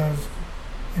part of,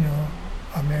 you know,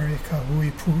 America, hui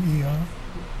pu'i'a,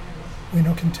 we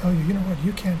can tell you, you know what,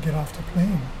 you can't get off the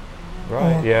plane.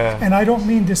 Right, Or- yeah. And I don't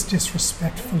mean this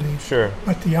disrespectfully, Sure.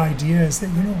 but the idea is that,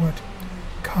 you know what,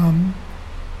 come,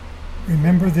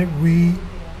 remember that we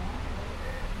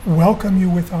welcome you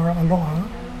with our aloha,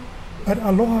 but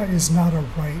aloha is not a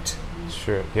right,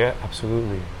 Sure. Yeah,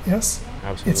 absolutely. yes?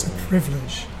 Absolutely. It's a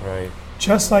privilege. Right.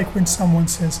 Just like when someone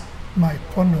says, my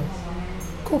pono,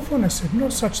 ko pono said, no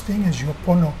such thing as your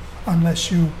pono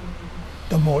unless you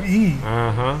the mo'i.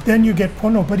 Uh-huh. Then you get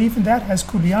pono, but even that has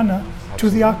kuleana to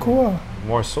the Absolutely. akua.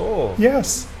 More soul.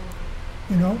 Yes,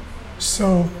 you know.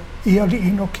 So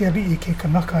iali'i no ke ali'i ke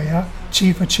kanakaya,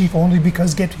 chief a chief only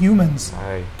because get humans,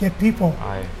 Aye. get people.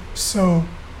 Aye. So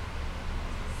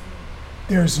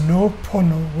there's no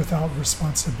pono without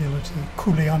responsibility,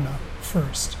 kuleana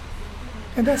first.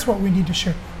 And that's what we need to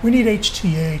share. We need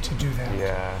HTA to do that.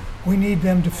 Yeah. We need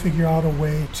them to figure out a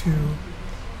way to.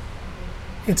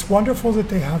 It's wonderful that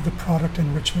they have the product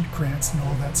enrichment grants and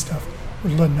all that stuff.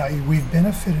 With Lanai, we've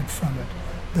benefited from it.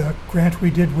 The grant we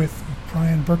did with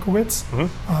Brian Berkowitz Mhm.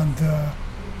 on the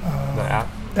app.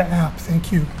 the app,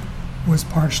 thank you, was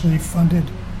partially funded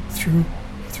through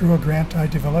a grant I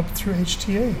developed through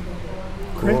HTA.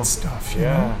 Cool. Great stuff, you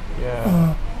Yeah. know.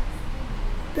 Yeah.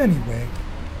 Anyway,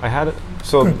 I had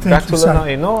so Good, back thank to you, sorry.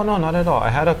 Lanai. No, not at all. I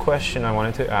had a question I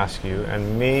wanted to ask you,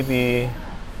 and maybe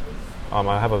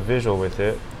I have a visual with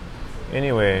it.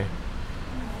 Anyway,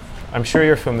 I'm sure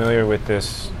you're familiar with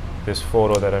this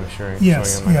photo that I'm showing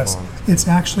yes, on my yes. phone. It's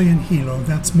actually in Hilo.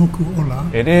 That's Moku Ola.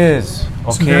 It is.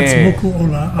 Okay. So that's Moku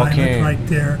Ola Okay. Island right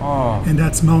there. Oh. And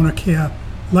that's Mauna Kea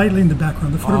lightly in the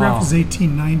background. The photograph Oh. is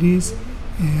 1890s,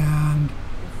 and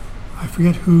I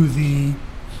forget who the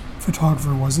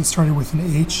photographer was. It started with an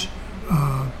H.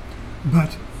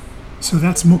 But, so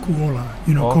that's Moku Ola,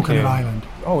 you know, Okay. Coconut Island.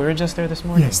 Oh, we were just there this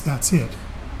morning. Yes, that's it.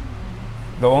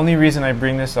 The only reason I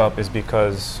bring this up is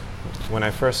because when I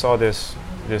first saw this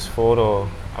photo,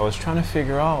 I was trying to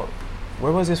figure out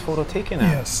where was this photo taken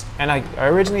at. Yes. And I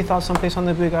originally thought someplace on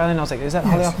the Big Island. I was like, is that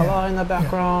Yes, Haleakala yeah, in the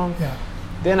background? Yeah.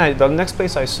 Then the next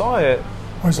place I saw it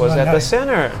was at Lanai. the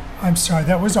center. I'm sorry,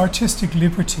 that was artistic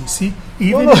liberty. See,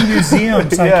 even No, no. in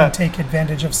museums, I Yeah. can take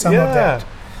advantage of some of Yeah. that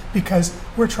because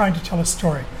we're trying to tell a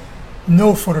story.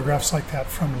 No photographs like that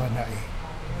from Lanai.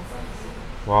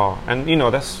 Wow. And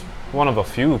that's one of a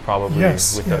few probably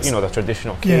Yes, with yes. the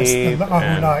traditional Yes, cave. the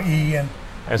Ahula'i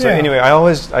and so yeah. anyway,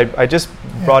 I just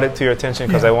brought it to your attention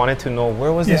because Yeah. I wanted to know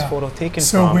where was this Yeah. photo taken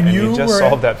So from, when and you just were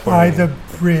solved that for by me. the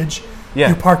bridge, Yeah.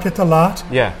 you parked at the lot.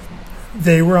 Yeah.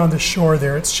 They were on the shore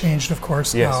there. It's changed, of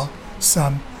course, Yes. now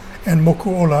some. And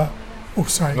Mokuola,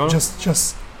 No?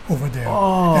 just over there,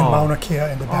 Oh. and Mauna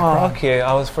Kea in the Oh, background.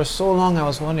 okay. For so long I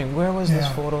was wondering where was this Yeah.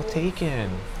 photo taken.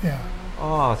 Yeah,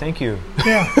 Oh, thank you.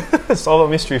 yeah, Solve a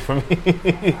mystery for me.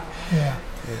 yeah.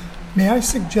 May I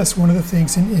suggest one of the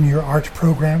things in your art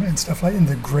program and stuff like in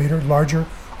the larger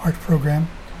art program,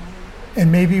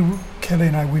 and maybe Kelly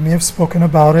and I, we may have spoken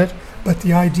about it, But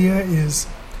the idea is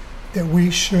that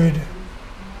we should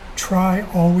try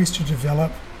always to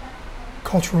develop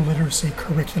cultural literacy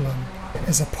curriculum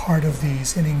as a part of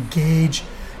these and engage,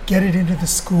 get it into the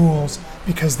schools,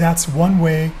 because that's one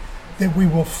way that we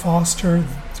will foster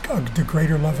the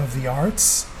greater love of the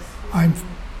arts. I'm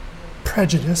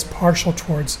prejudiced, partial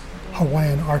towards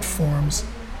Hawaiian art forms,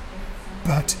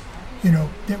 but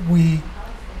that we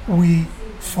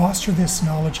foster this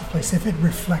knowledge of place if it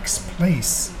reflects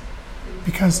place.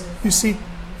 Because you see,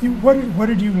 what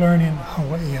did you learn in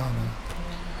Hawaiiana?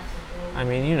 I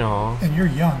mean, And you're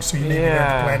young, so you maybe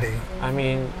learned plenty. I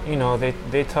mean,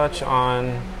 they touch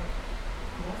on,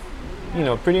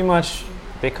 pretty much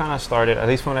they kind of started, at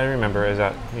least from what I remember, is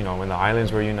that, when the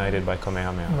islands were united by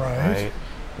Kamehameha, right?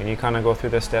 And you kind of go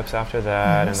through the steps after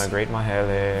that, and the Great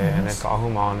Mahele, and then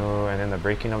Kahumanu, and then the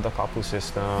breaking of the kapu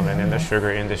system, and then the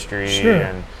sugar industry,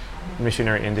 and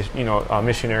missionary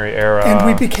missionary era. And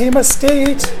we became a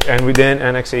state. And we then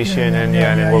annexation, and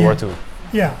then World War II.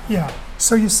 Yeah.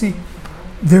 So you see,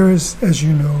 there is, as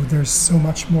you know, there's so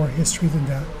much more history than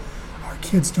that. Our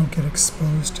kids don't get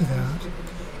exposed to that.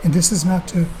 And this is not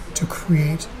to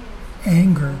create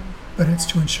anger, but it's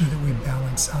to ensure that we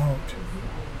balance out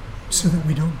so that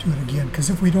we don't do it again. Because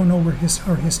if we don't know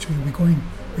our history, we're going to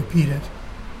repeat it,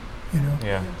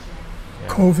 Yeah.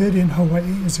 COVID in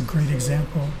Hawaii is a great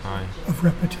example of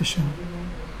repetition.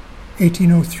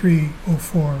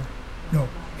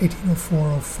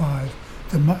 1804-05,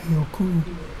 the Ma'ioku'u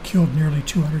killed nearly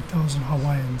 200,000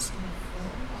 Hawaiians.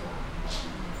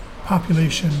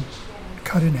 Population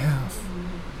cut in half.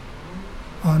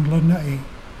 On Lanai,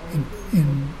 in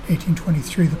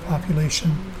 1823, the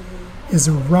population is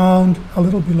around a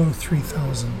little below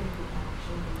 3,000.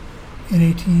 In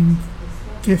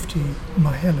 1850,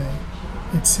 Mahele,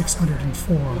 it's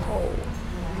 604.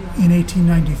 In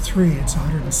 1893, it's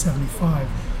 175.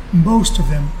 Most of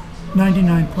them,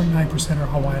 99.9% are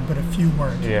Hawaiian, but a few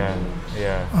weren't. Yeah.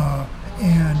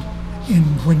 And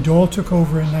when Dole took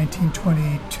over in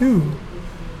 1922,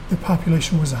 the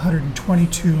population was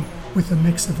 122, with a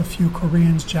mix of a few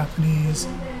Koreans, Japanese,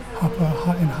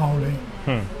 Hapa, and Haole.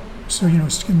 So,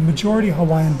 it's majority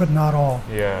Hawaiian, but not all.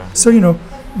 Yeah. So,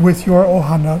 with your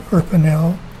Ohana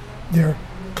Urpanel, they're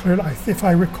clearly, if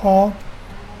I recall,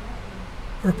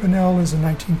 Urpanel is a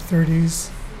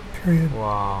 1930s period.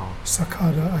 Wow.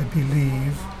 Sakata, I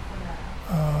believe.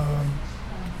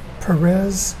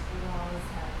 Perez,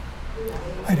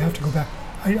 I'd have to go back.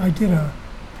 I did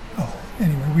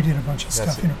anyway, we did a bunch of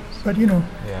stuff, But,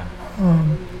 Yeah.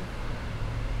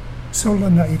 So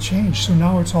Lanai changed. So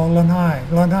now it's all Lanai.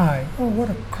 Oh, what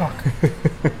a crock.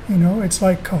 It's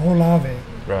like Kaholave.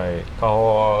 Right.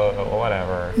 Kaho,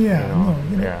 whatever. Yeah,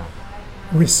 Yeah.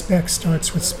 Respect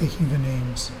starts with speaking the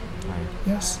names. Right.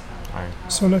 Yes? Right.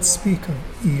 So let's speak of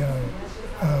Iao,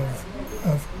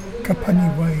 of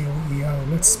Kapaniwai o Iao.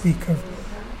 Let's speak of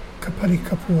Kapali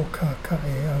Kapuo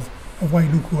Ka'e, of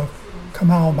Wailuku, of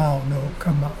Kamao Mao no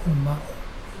Kamao Mao.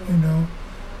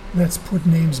 Let's put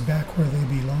names back where they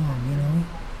belong,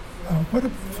 What a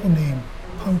beautiful name,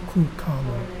 Pauku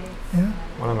Kalo. Yeah?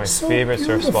 One of my So favorite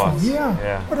surf beautiful, spots.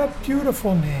 Yeah. What a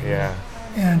beautiful name. Yeah.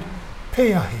 And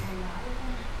Peahi.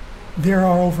 There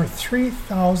are over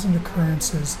 3,000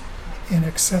 occurrences in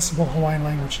accessible Hawaiian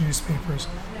language newspapers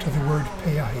to the word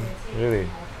Peahi. Really?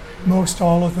 Most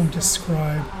all of them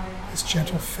describe this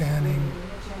gentle fanning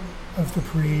of the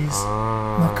breeze,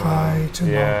 Makai to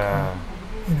Maka.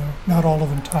 Not all of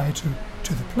them tie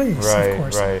to the place, of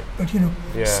course. Right. But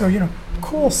so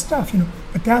cool stuff.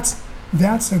 But that's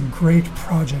a great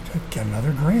project. Get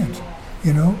another grant.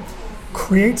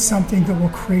 Create something that will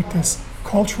create this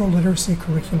cultural literacy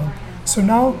curriculum. So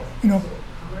now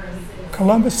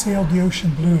Columbus sailed the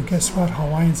ocean blue. Guess what?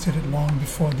 Hawaiians did it long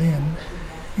before then.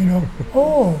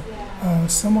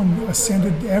 Someone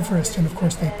ascended Everest, and of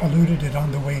course they polluted it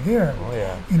on the way there. Oh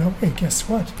yeah. Hey, guess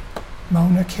what?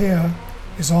 Mauna Kea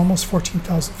is almost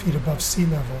 14,000 feet above sea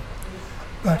level.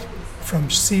 But from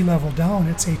sea level down,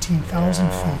 it's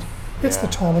 18,000 feet. It's the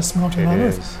tallest mountain on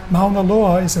Earth. Mauna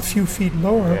Loa is a few feet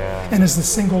lower and is the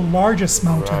single largest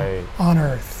mountain on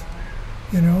Earth.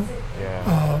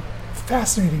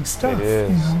 Fascinating stuff. It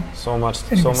is. So much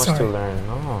to learn.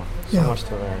 So much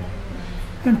to learn.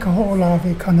 And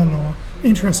Kaho'olawe Kanaloa,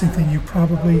 interesting thing you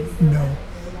probably know.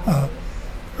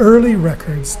 Early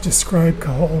records describe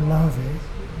Kaho'olawe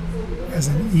as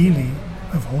an ili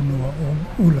of Honua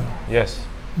Ula. Yes.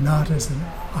 Not as an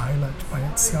islet by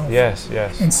itself. Yes.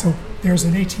 And so there's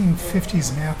an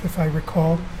 1850s map, if I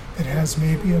recall, that has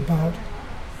maybe about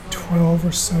 12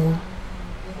 or so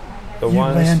The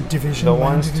land division. The land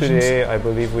ones divisions. today, I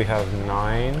believe we have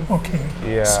 9. Okay.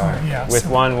 Yeah. Sorry, yeah. With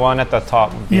so, one at the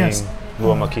top being yes.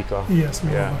 Luamakika. Yes,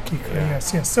 Yeah. Lopaka. Yeah.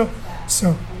 Yes, yes. So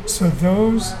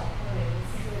those,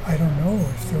 I don't know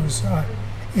if those,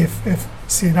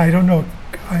 see, and I don't know,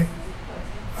 I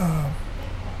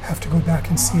have to go back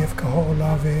and see if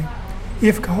Kaho'olawe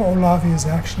is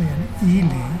actually an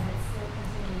ili.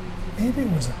 Maybe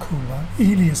it was a kula.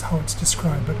 Ili is how it's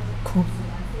described, but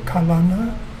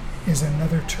kalana is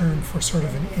another term for sort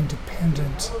of an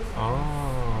independent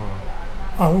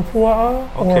aupua'a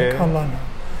or kalana.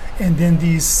 And then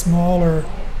these smaller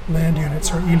land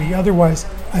units are ili. Otherwise,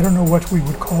 I don't know what we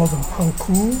would call them,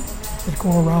 pauku, that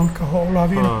go around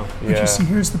Kaho'olawe. But you see,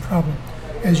 here's the problem.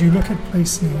 As you look at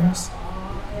place names,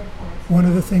 one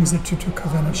of the things that Tutu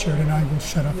Kavena shared, and I will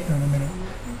shut up here in a minute,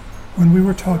 when we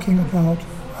were talking about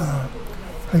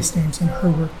place names and her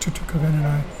work, Tutu Kavena and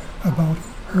I, about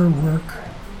her work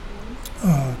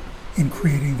in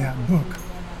creating that book,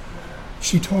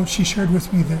 she shared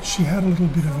with me that she had a little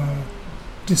bit of a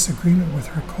disagreement with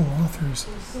her co-authors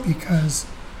because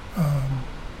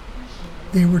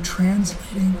they were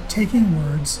taking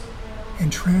words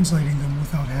and translating them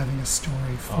without having a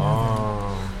story for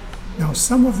them. Now,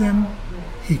 some of them,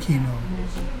 hikino,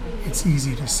 it's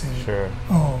easy to say. Sure.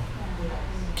 Oh,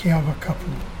 Ke'awa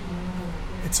Kapu,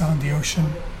 it's on the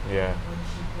ocean. Yeah.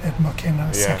 At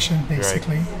Makena section,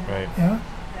 basically. Right. Yeah.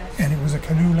 And it was a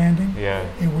canoe landing. Yeah.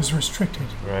 It was restricted.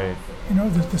 Right. You know,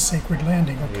 the sacred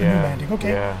landing or canoe landing.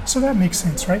 Okay. Yeah. So that makes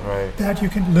sense, right? Right. That you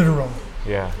can literal.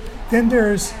 Yeah. Then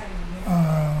there's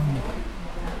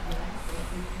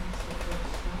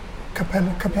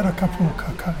Kapera Kapu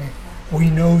Kakai. We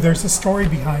know there's a story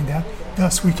behind that,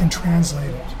 thus we can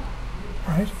translate it,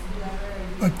 right?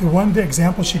 But the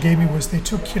example she gave me was they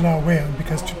took Kilauea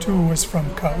because Tutu was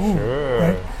from Ka'u,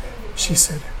 right? She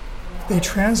said they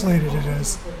translated it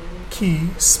as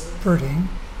ki, spurting,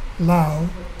 lau,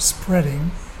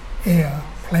 spreading, ea,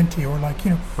 plenty, or like,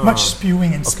 much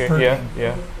spewing and spurting.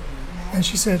 Yeah. And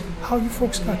she said, how you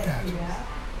folks got that?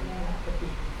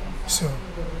 So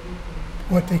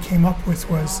what they came up with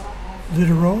was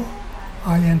literal,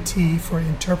 INT for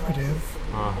interpretive,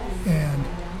 and,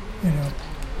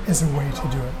 as a way to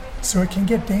do it. So it can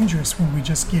get dangerous when we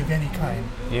just give any kind.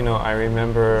 I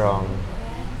remember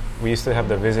we used to have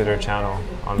the visitor channel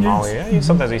on Maly. Yeah,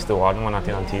 sometimes I used to watch one on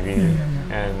TV.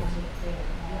 Yeah. And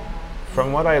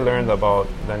from what I learned about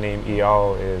the name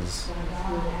Iao is,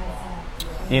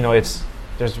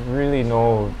 there's really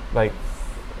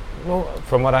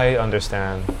from what I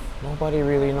understand, nobody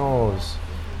really knows.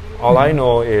 All I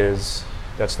know is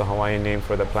that's the Hawaiian name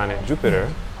for the planet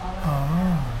Jupiter.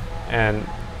 And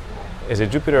is it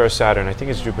Jupiter or Saturn? I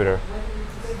think it's Jupiter.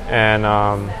 And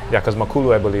because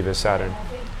Makulu, I believe, is Saturn.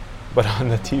 But on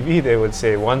the TV, they would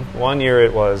say one year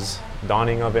it was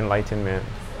dawning of enlightenment.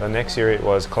 The next year it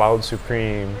was cloud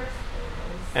supreme.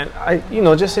 And I,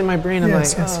 just in my brain, I'm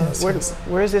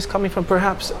where is this coming from?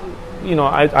 Perhaps,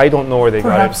 I don't know where they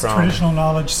got it from. Perhaps traditional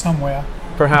knowledge somewhere.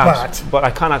 Perhaps, but I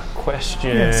kind of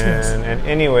question. Yes. And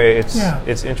anyway,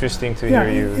 it's interesting to hear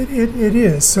you. It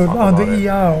is. So on the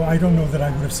Iao, I don't know that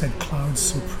I would have said cloud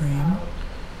supreme,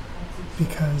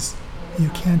 because you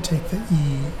can't take the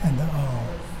E and the O,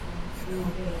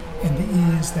 and the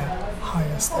E is that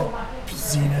highest, that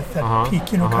zenith, that peak,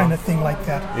 kind of thing like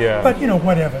that. Yeah. But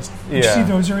whatever. You see,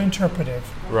 those are interpretive,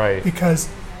 right? Because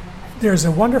there's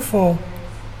a wonderful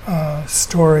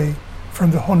story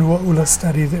from the Honua'ula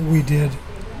study that we did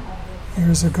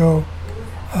years ago.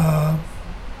 Oh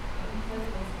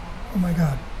my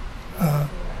God.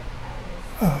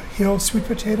 Hill sweet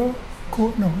potato?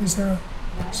 Cool. No, is there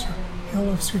a hill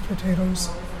of sweet potatoes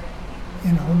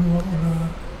in Honua'ula?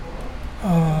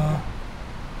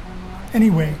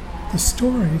 Anyway, the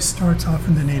story starts off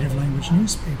in the native language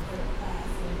newspaper.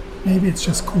 Maybe it's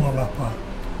just Kualapa.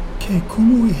 Ke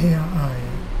kumuihea ai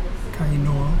ka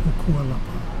inoa o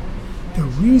Kualapa. The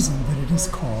reason that it is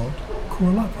called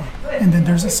Kualapa. And then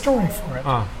there's a story for it.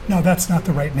 Now, that's not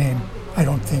the right name, I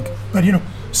don't think. But,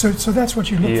 so that's what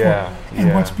you look for.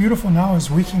 And what's beautiful now is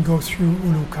we can go through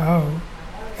Ulukau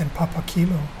and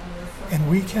Papakilo, and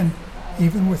we can,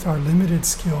 even with our limited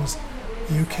skills,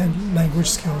 language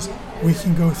skills, we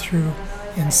can go through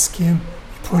and skim,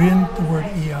 put in the word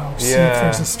Iao, see if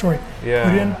there's a story.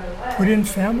 Put in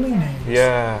family names,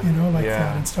 that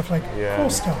and stuff like cool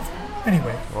stuff.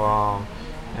 Anyway. Wow.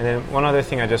 And then one other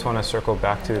thing I just want to circle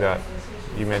back to that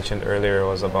you mentioned earlier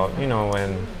was about,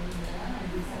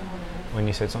 when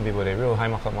you said some people, they real high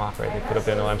makamak, right? They put up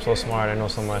there, I'm so smart, I know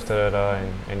so much,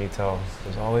 and you tell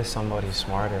there's always somebody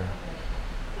smarter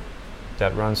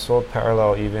that runs so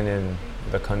parallel even in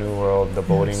the canoe world, the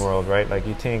boating Yes. world, right? Like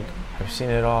you think, I've seen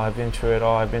it all, I've been through it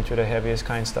all, I've been through the heaviest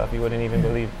kind of stuff you wouldn't even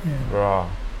believe. Yeah. Raw.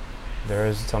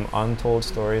 There's some untold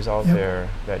stories out Yep. there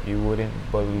that you wouldn't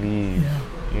believe. Yeah.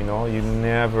 You know, you can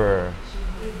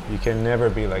never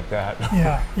be like that.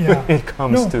 Yeah, yeah. when it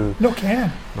comes No, to no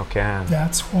can. no can.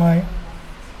 That's why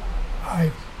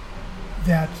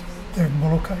the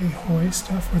Molokai Hoi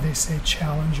stuff where they say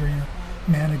challenge or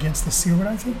man against the sea, what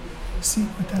I think,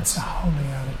 but that's a Haole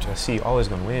attitude. The sea always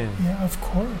gonna win. Yeah, of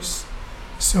course.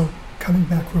 So coming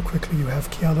back real quickly, you have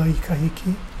Keala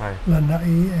Ikahiki, Right.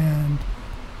 Lanai, and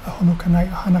Hanakanai'a.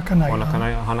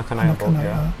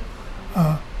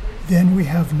 Hanakanai'a. Then we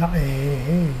have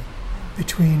Na'ehehe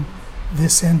between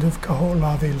this end of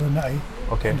Kaho'olawe, Lanai,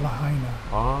 Okay. and Lahaina.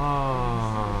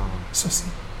 Ah. So see,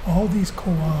 all these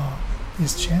koa,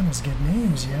 these channels get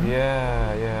names, yeah?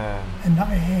 Yeah, yeah. And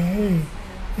Na'ehehe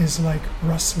is like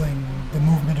rustling, the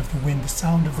movement of the wind, the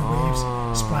sound of the waves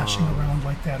splashing around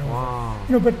like that over. Wow.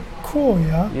 But cool,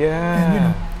 yeah? Yeah.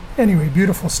 And anyway,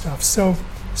 beautiful stuff. So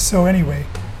anyway,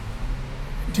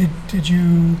 did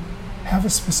you have a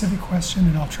specific question?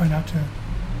 And I'll try not to.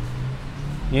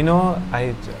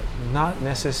 Not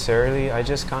necessarily. I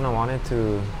just kind of wanted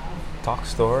to talk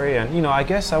story, and I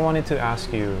guess I wanted to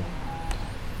ask you,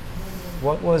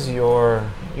 what was your,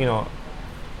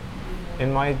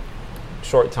 in my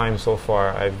short time so far,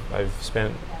 I've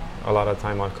spent a lot of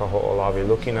time on Kaho'olawe,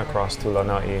 looking across to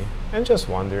Lanai, and just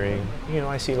wondering.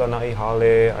 I see Lanai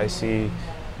Hale, I see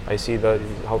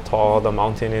how tall the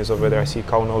mountain is over there. I see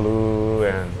Kaunolu,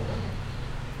 and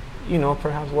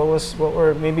perhaps what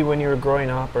were maybe when you were growing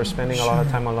up or spending a lot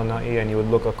of time on Lanai, and you would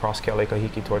look across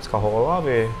Kealakahiki towards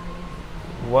Kaho'olawe.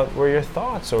 What were your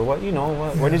thoughts, or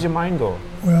where did your mind go?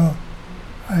 Well,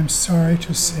 I'm sorry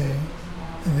to say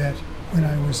that when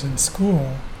I was in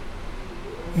school,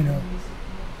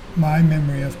 my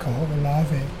memory of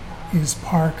Kaho'olawe is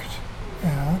parked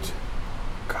at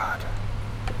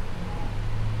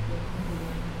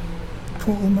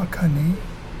Pu'umakani.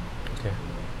 Okay.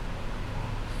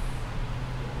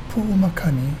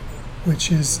 Pu'umakani,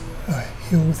 which is a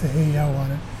hill with a heiau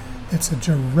on it. It's a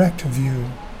direct view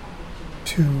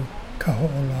to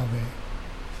Kaho'olawe.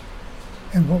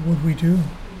 And what would we do?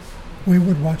 We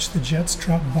would watch the jets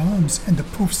drop bombs and the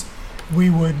poofs.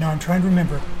 Now I'm trying to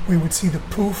remember, we would see the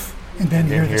poof and then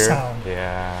hear the sound.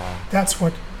 Yeah. That's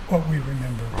what we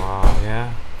remember.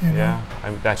 Yeah. You know? Yeah.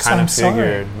 I So kind I'm of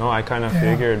figured. sorry. No, I kind of Yeah.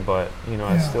 figured, but I was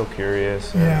Yeah. still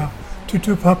curious. Yeah.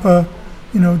 Tutu Papa,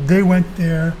 they went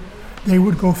there. They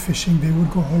would go fishing. They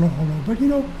would go holo holo. But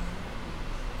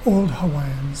old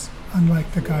Hawaiians,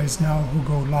 unlike the guys now who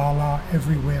go la la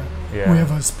everywhere, Yeah.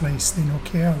 wherever's place, they no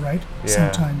care, right? Yeah.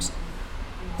 Sometimes.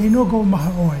 They no go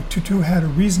maha'oi. Tutu had a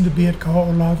reason to be at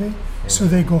Kaho'olawe, so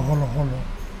they go holo holo.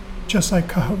 Just like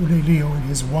Kaha'uleleo in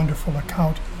his wonderful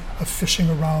account of fishing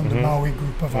around the Maui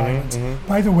group of islands.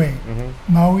 By the way,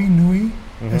 Maui Nui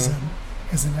is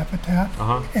an epitaph,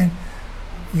 and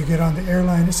you get on the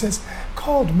airline, it says,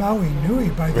 called Maui Nui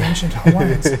by the ancient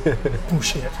Hawaiians.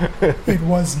 Bullshit. It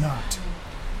was not.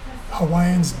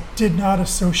 Hawaiians did not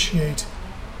associate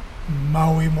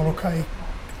Maui Molokai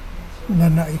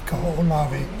Lanai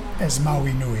Kaho'olawe as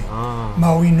Maui Nui.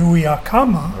 Maui Nui a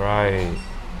Kama, Right.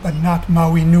 but not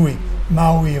Maui Nui.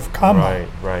 Maui of Kama.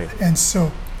 Right. And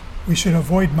so we should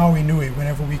avoid Maui Nui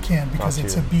whenever we can because Got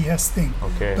it's you. a BS thing.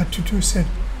 Okay. But Tutu said,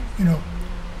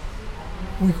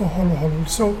 we go holo holo.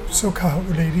 So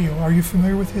Kaha'uleleo, are you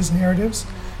familiar with his narratives?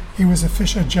 He was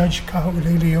a judge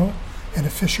Kaha'uleleo, and a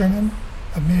fisherman,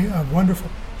 a wonderful.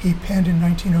 He penned in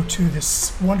 1902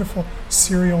 this wonderful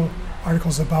serial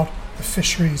articles about the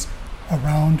fisheries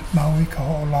around Maui,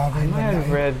 Kaho'olawe, I might have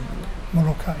Lanai, read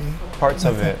Molokai. parts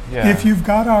of it. Yeah. If you've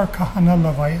got our Kahana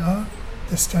Lawai'a,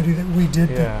 the study that we did,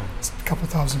 Yeah. it's a couple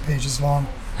thousand pages long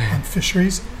on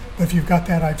fisheries, but if you've got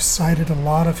that, I've cited a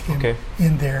lot of him Okay.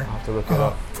 in there I'll have to look it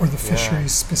up. for the Yeah.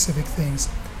 fisheries specific things.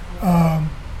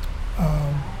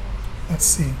 Let's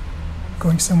see,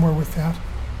 going somewhere with that.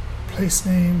 Place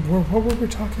name, what were we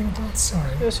talking about?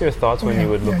 Sorry. Just your thoughts when yeah, you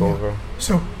would look yeah. over.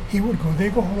 So he would go, they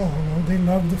go holo holo, they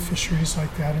love the fisheries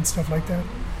like that and stuff like that,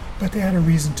 but they had a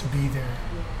reason to be there.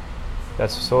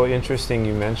 That's so interesting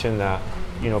you mentioned that.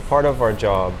 Part of our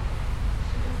job,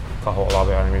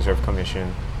 Kaho'olawe Island Reserve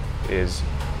Commission, is,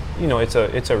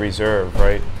 it's a reserve,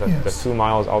 right? The Yes. 2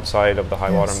 miles outside of the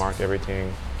high water Yes. mark,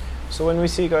 everything. So when we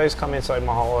see guys come inside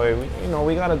Maha'oi,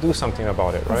 we got to do something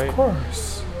about it, right? Of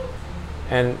course.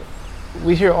 And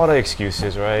we hear all the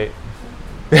excuses, right?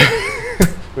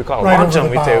 We call Right launch over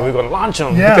them. the We say bow. we're going to launch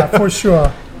them. Yeah, for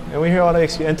sure. And we hear all the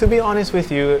excuses. And to be honest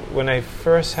with you, when I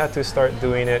first had to start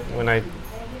doing it, when I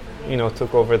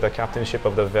took over the captainship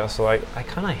of the vessel, I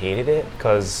kind of hated it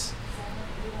because,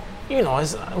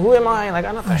 who am I? Like,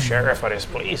 I'm not the sheriff of this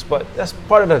place, but that's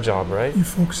part of the job, right? You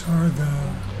folks are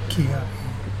the Kia'i.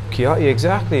 Kia'i,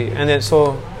 exactly. And then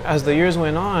so as the years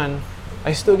went on,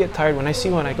 I still get tired when I see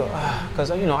one. I go, because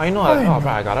I know, I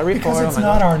gotta report. Because it's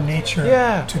not our nature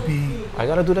to be. I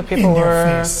gotta do the in paperwork.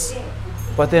 their face.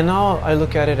 But then now I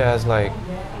look at it as like,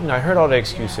 I heard all the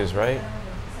excuses, right?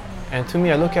 And to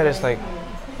me, I look at it as like,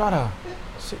 brother,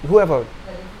 whoever,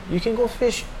 you can go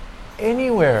fish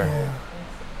anywhere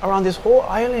around this whole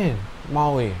island,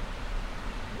 Maui.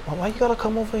 Well, why you gotta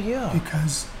come over here?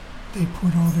 Because they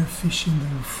put all their fish in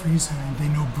the freezer and they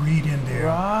no breed in there.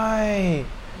 Right.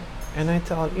 And I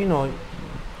tell you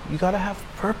gotta have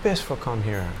purpose for come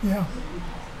here. Yeah.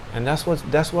 And that's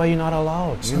why you're not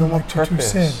allowed. So you don't like have Tutu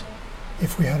purpose. said,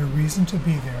 if we had a reason to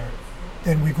be there,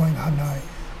 then we're going Hanai.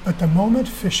 But the moment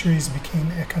fisheries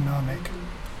became economic,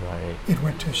 right, it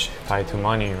went to shit. Tied to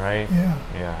money, right?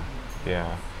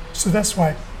 Yeah. So that's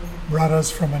why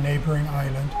brothers from a neighboring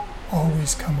island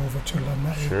always come over to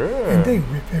Lanai. Sure. And they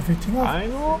rip everything off. I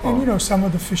know. And some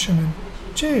of the fishermen,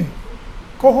 gee,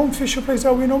 go home, fish your place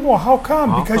that we no more. How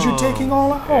come? Because you're taking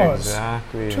all ours.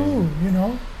 Exactly. Too,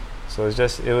 So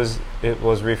it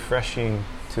was refreshing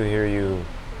to hear you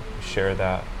share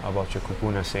that about your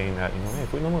kupuna, saying that hey,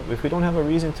 if we don't have a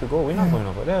reason to go, we're not going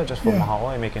over there just for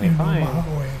Mahaoi making it fine.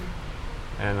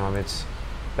 And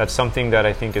that's something that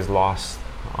I think is lost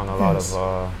on a lot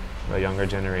of the younger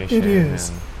generation. It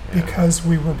is because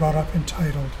we were brought up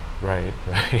entitled. Right.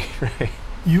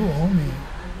 You owe me.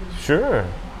 Sure.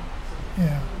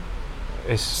 Yeah.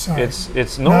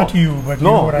 It's not you, but you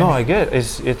know what I mean. I get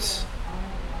it.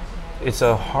 It's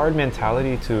a hard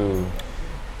mentality to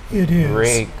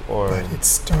break, but it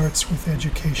starts with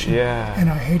education. Yeah. And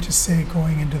I hate to say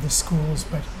going into the schools,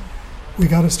 but we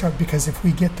got to start, because if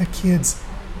we get the kids,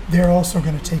 they're also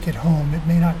going to take it home. It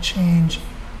may not change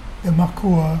the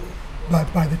makua,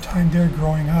 but by the time they're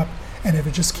growing up, and if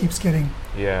it just keeps getting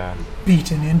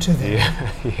beaten into them,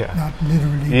 not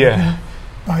literally, but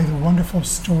by the wonderful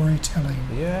storytelling,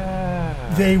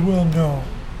 they will know.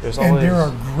 There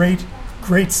are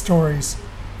great stories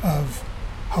of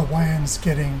Hawaiians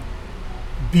getting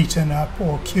beaten up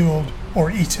or killed or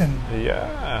eaten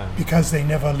because they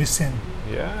never listen.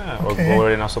 Or go where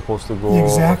they're not supposed to go,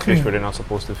 or fish where they're not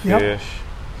supposed to fish.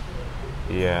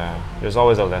 There's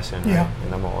always a lesson, right?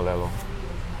 In the mo'olelo.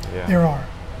 There are.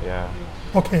 Yeah.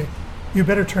 Okay, you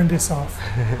better turn this off.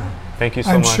 Thank you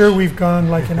so much. I'm sure we've gone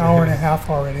like an hour and a half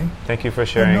already. Thank you for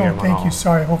sharing your thank you.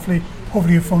 Sorry. Hopefully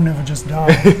your phone never just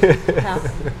died.